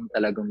nila kung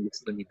talagang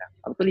gusto nila.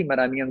 Actually,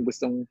 marami ang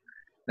gustong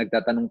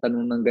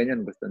nagtatanong-tanong ng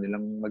ganyan. Gusto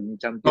nilang maging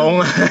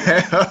champion.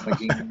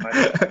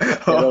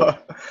 Pero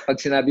pag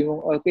sinabi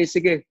mo, okay,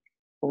 sige,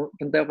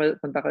 punta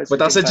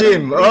ka sa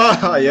gym.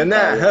 Ayun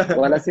na.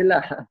 Wala sila,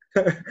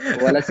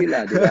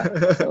 di ba?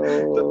 So,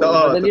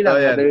 madali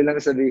lang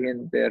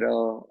sabihin.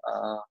 Pero,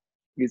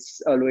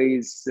 it's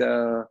always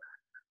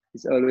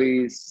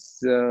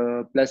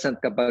pleasant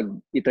kapag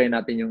i-try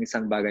natin yung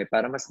isang bagay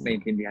para mas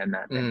maintindihan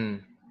natin.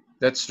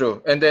 That's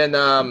true. And then,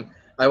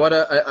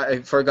 I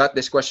forgot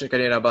this question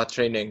kanina about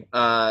training.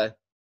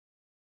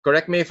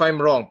 Correct me if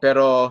I'm wrong,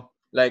 pero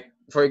like,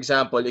 for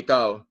example,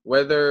 ikaw,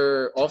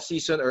 whether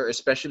off-season or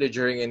especially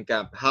during in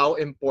camp, how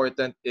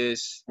important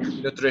is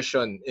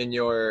nutrition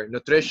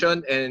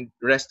and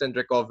rest and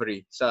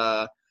recovery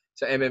sa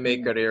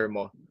MMA career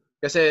mo?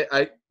 Kasi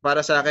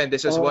para sa akin,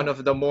 this is one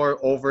of the more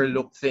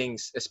overlooked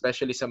things,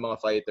 especially sa mga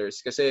fighters.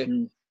 Kasi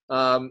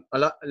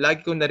lagi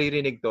kong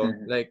naririnig to,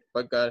 like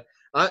pagka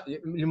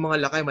yung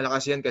mga lakay,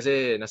 malakas yan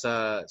kasi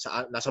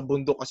nasa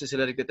bundok kasi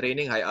sila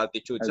nagte-training, high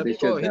altitude. Sabi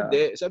ko,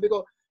 hindi. Sabi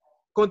ko,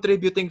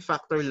 contributing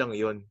factor lang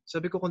yun.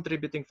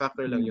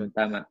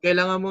 Tama.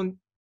 Kailangan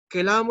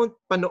mong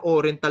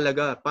panoorin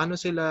talaga paano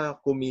sila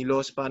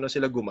kumilos, paano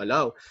sila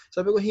gumalaw.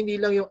 Sabi ko,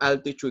 hindi lang yung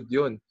altitude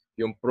yun.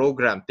 Yung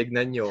program,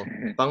 tignan nyo.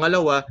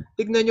 Pangalawa,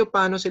 tignan nyo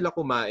paano sila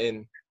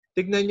kumain.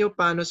 Tignan nyo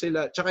paano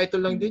sila, tsaka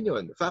ito lang din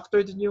yun.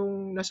 Factor din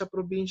yung nasa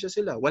probinsya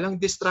sila. Walang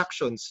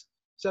distractions.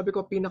 Sabi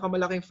ko,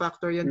 pinakamalaking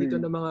factor yan dito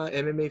ng mga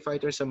MMA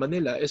fighters sa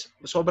Manila is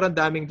sobrang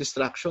daming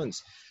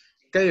distractions.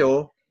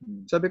 Kayo,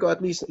 sabi ko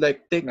at least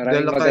like take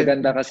maraming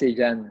magaganda kasi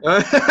dyan.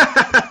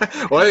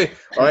 Oy,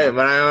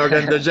 maraming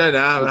magaganda dyan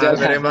ha.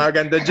 Maraming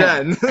magaganda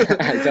dyan.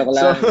 Joke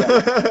lang.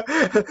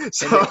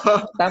 So,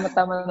 tama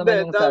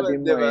naman yung sabi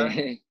mo diba?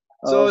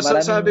 So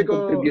sabi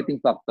ko,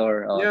 contributing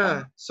factor.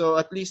 Yeah. So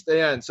at least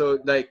ayan.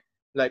 So like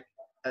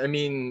I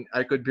mean,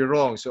 I could be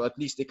wrong. So at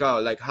least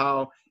ikaw, like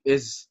how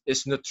is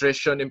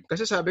nutrition?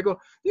 Kasi sabi ko,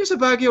 yung sa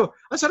Baguio,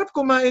 ang sarap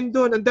kumain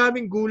doon, ang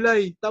daming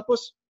gulay.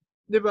 Tapos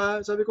 'di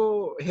ba? Sabi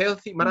ko,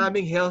 healthy,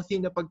 maraming healthy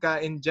na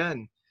pagkain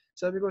diyan.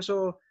 Sabi ko,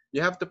 so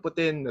you have to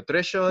put in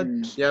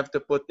nutrition, you have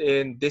to put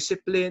in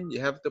discipline, you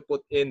have to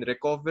put in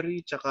recovery,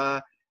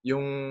 tsaka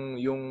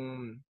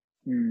yung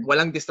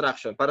walang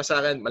distraction. Para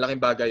sa akin,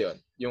 malaking bagay 'yon.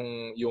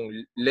 Yung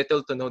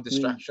little to no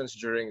distractions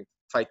during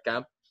fight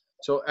camp.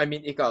 So, I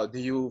mean, ikaw, do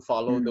you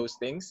follow those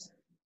things?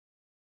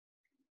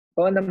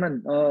 Oo naman.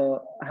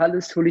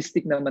 Halos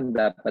holistic naman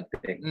dapat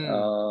eh.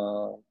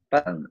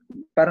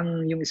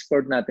 Parang yung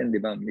sport natin, di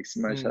ba? Mixed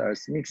martial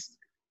arts.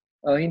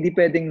 Hindi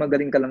pwedeng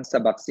magaling ka lang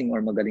sa boxing or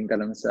magaling ka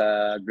lang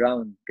sa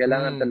ground.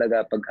 Kailangan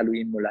talaga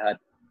paghaluin mo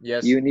lahat.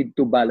 Yes. You need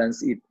to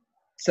balance it.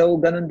 So,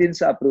 ganun din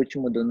sa approach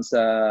mo dun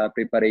sa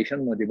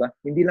preparation mo, di ba?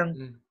 Hindi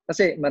lang,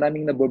 kasi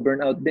maraming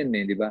na-burnout din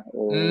eh, di ba?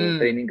 O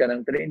training ka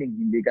ng training,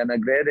 hindi ka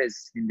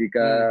nagre-rest, hindi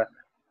ka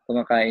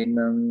kumakain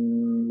ng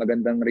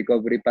magandang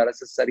recovery para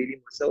sa sarili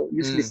mo. So,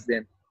 useless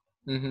din.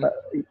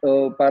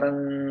 Parang,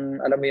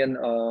 alam mo yan,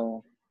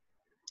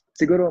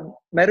 siguro,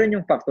 meron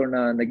yung factor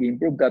na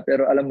nag-improve ka,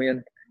 pero alam mo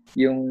yan,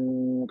 yung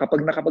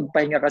kapag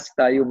nakapagpahinga kasi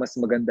tayo, mas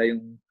maganda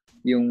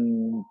yung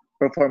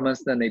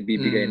performance na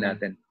naibibigay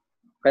natin.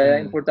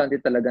 Kaya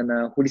importante talaga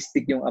na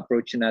holistic yung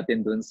approach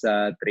natin dun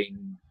sa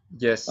training.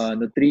 Yes.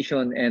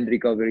 Nutrition and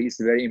recovery is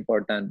very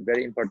important.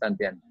 Very important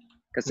yan.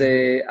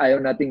 Kasi ayaw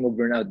nating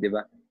mag-burnout, di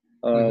ba?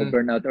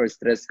 Burnout or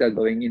stress ka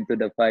going into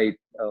the fight.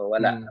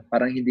 Wala.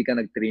 Parang hindi ka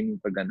nag-training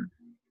pag ganun.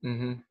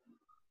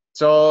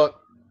 So,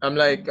 I'm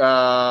like,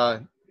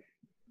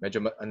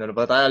 medyo, ano na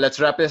ba tayo? Let's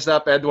wrap this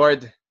up,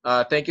 Edward.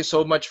 Thank you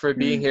so much for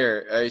being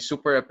here. I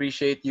super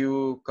appreciate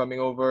you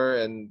coming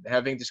over and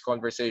having this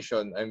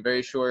conversation. I'm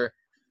very sure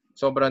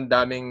sobrang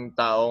daming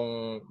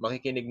taong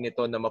makikinig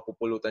nito na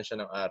mapupulutan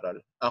siya ng aral.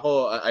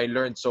 Ako, I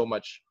learned so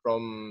much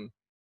from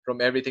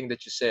everything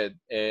that you said.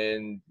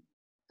 And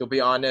to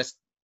be honest,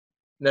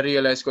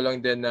 na-realize ko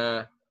lang din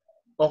na,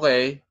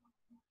 okay,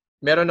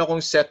 meron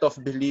akong set of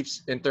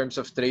beliefs in terms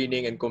of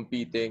training and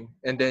competing.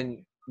 And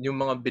then, yung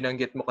mga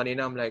binanggit mo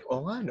kanina, I'm like,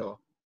 oh nga no,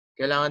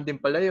 kailangan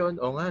din pala yun.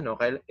 Oh nga no,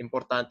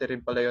 importante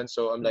rin pala yun.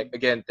 So I'm like,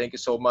 again, thank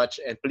you so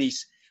much. And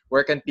please,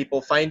 where can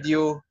people find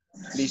you?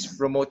 Please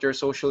promote your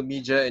social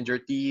media and your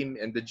team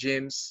and the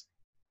gyms.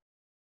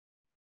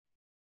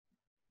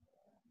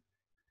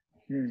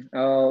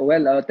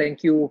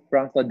 Thank you,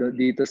 Franco,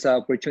 dito sa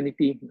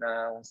opportunity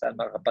na saan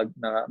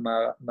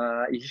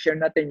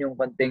ma-share natin yung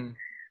konting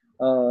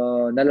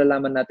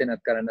nalalaman natin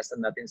at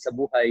karanasan natin sa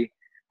buhay.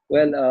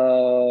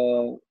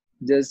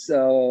 Just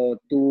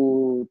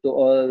to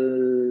all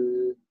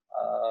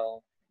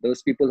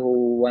those people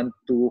who want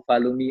to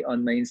follow me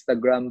on my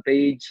Instagram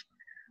page,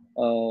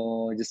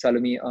 just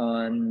follow me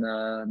on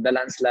The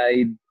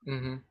Landslide.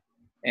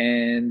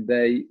 And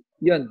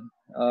yun,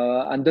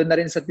 andun na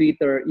rin sa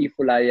Twitter,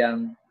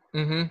 Ifulayang.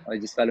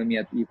 Just follow me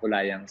at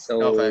Ipulayang.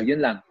 So, Okay.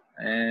 yun lang.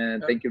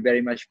 And thank you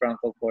very much,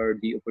 Franco, for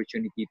the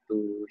opportunity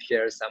to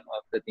share some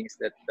of the things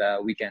that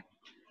we can.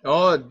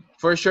 Oh,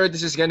 for sure,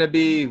 this is gonna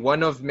be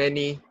one of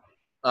many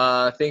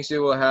things we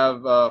will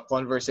have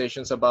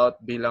conversations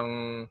about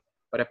bilang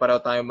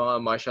pare-pareho tayong mga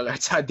martial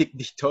arts addict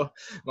dito.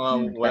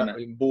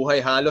 Mga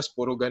buhay halos,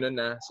 puro ganun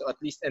na. So at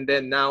least, and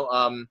then now,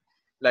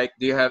 like,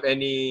 do you have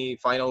any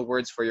final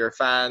words for your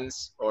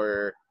fans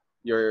or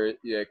your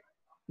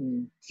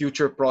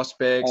future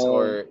prospects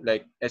or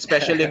like,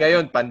 especially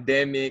ngayon,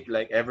 pandemic,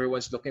 like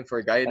everyone's looking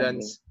for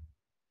guidance?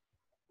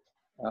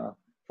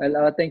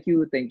 Well, thank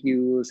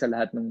you sa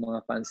lahat ng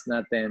mga fans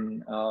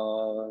natin,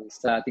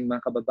 sa ating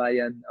mga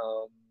kababayan.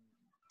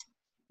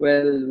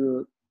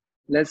 Well,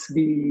 let's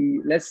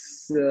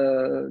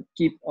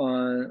keep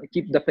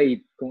the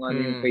faith kung ano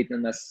yung faith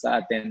na nasa sa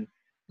atin.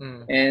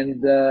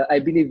 And I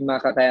believe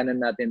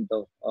makakayanan natin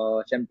to.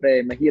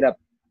 Syempre, mahirap.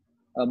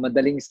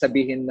 Madaling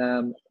sabihin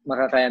na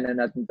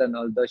makakayanan natin to.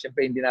 Although,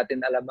 syempre, hindi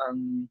natin alam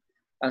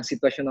ang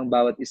sitwasyon ng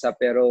bawat isa.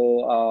 Pero,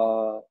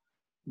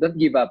 don't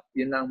give up.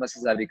 Yun lang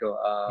masasabi ko.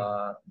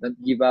 Don't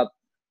give up.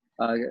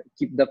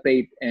 Keep the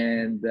faith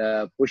and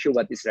pursue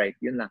what is right.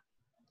 Yun lang.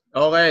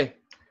 Okay.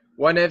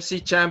 ONE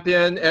FC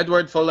champion,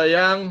 Edward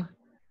Folayang.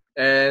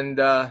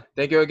 And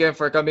thank you again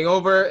for coming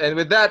over. And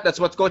with that, that's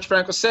what Coach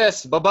Franco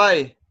says.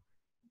 Bye-bye.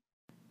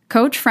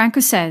 Coach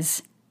Franco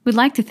says, we'd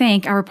like to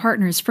thank our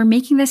partners for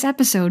making this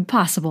episode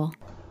possible.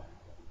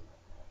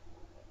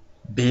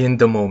 Be in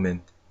the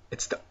moment.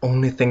 It's the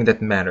only thing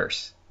that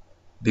matters.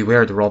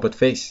 Beware the robot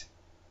face.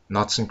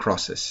 Knots and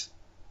crosses.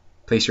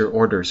 Place your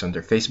orders on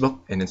their Facebook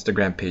and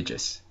Instagram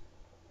pages.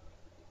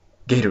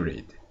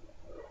 Gatorade.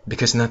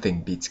 Because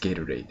nothing beats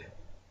Gatorade.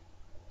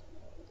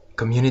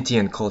 Community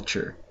and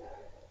culture.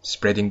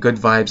 Spreading good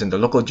vibes in the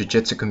local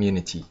jiu-jitsu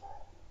community.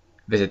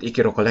 Visit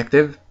Ikiro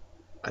Collective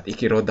at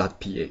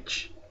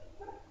ikiro.ph.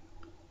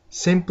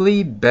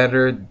 Simply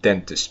Better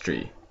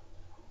Dentistry.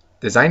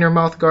 Designer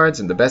mouthguards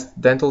and the best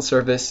dental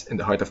service in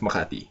the heart of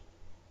Makati.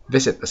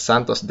 Visit the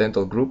Santos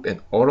Dental Group and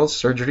Oral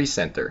Surgery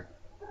Center.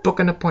 Book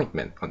an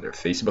appointment on their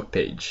Facebook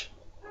page.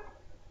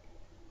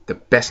 The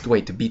best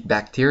way to beat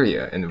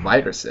bacteria and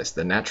viruses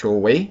the natural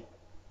way?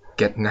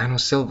 Get Nano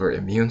Silver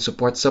Immune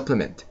Support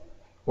Supplement.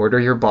 Order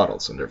your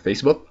bottles on their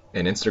Facebook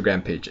and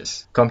Instagram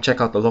pages. Come check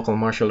out the local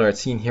martial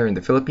arts scene here in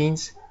the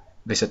Philippines.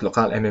 Visit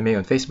Local MMA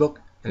on Facebook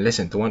and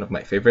listen to one of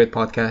my favorite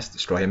podcasts,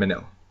 Destroy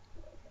MNL.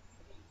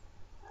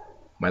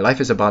 My life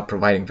is about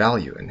providing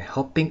value and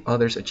helping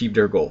others achieve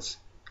their goals.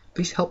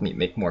 Please help me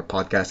make more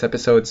podcast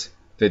episodes,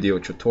 video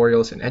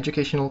tutorials, and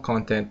educational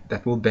content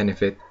that will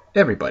benefit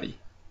everybody.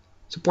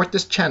 Support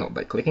this channel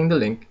by clicking the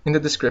link in the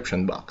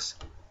description box.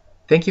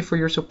 Thank you for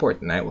your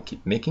support, and I will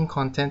keep making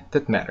content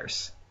that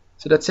matters.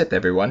 So that's it,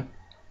 everyone.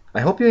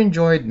 I hope you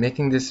enjoyed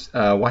watching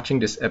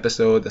this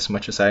episode as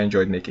much as I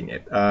enjoyed making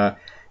it.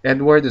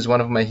 Edward is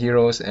one of my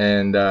heroes,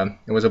 and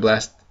it was a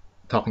blast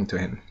talking to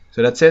him.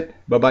 So that's it.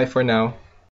 Bye-bye for now.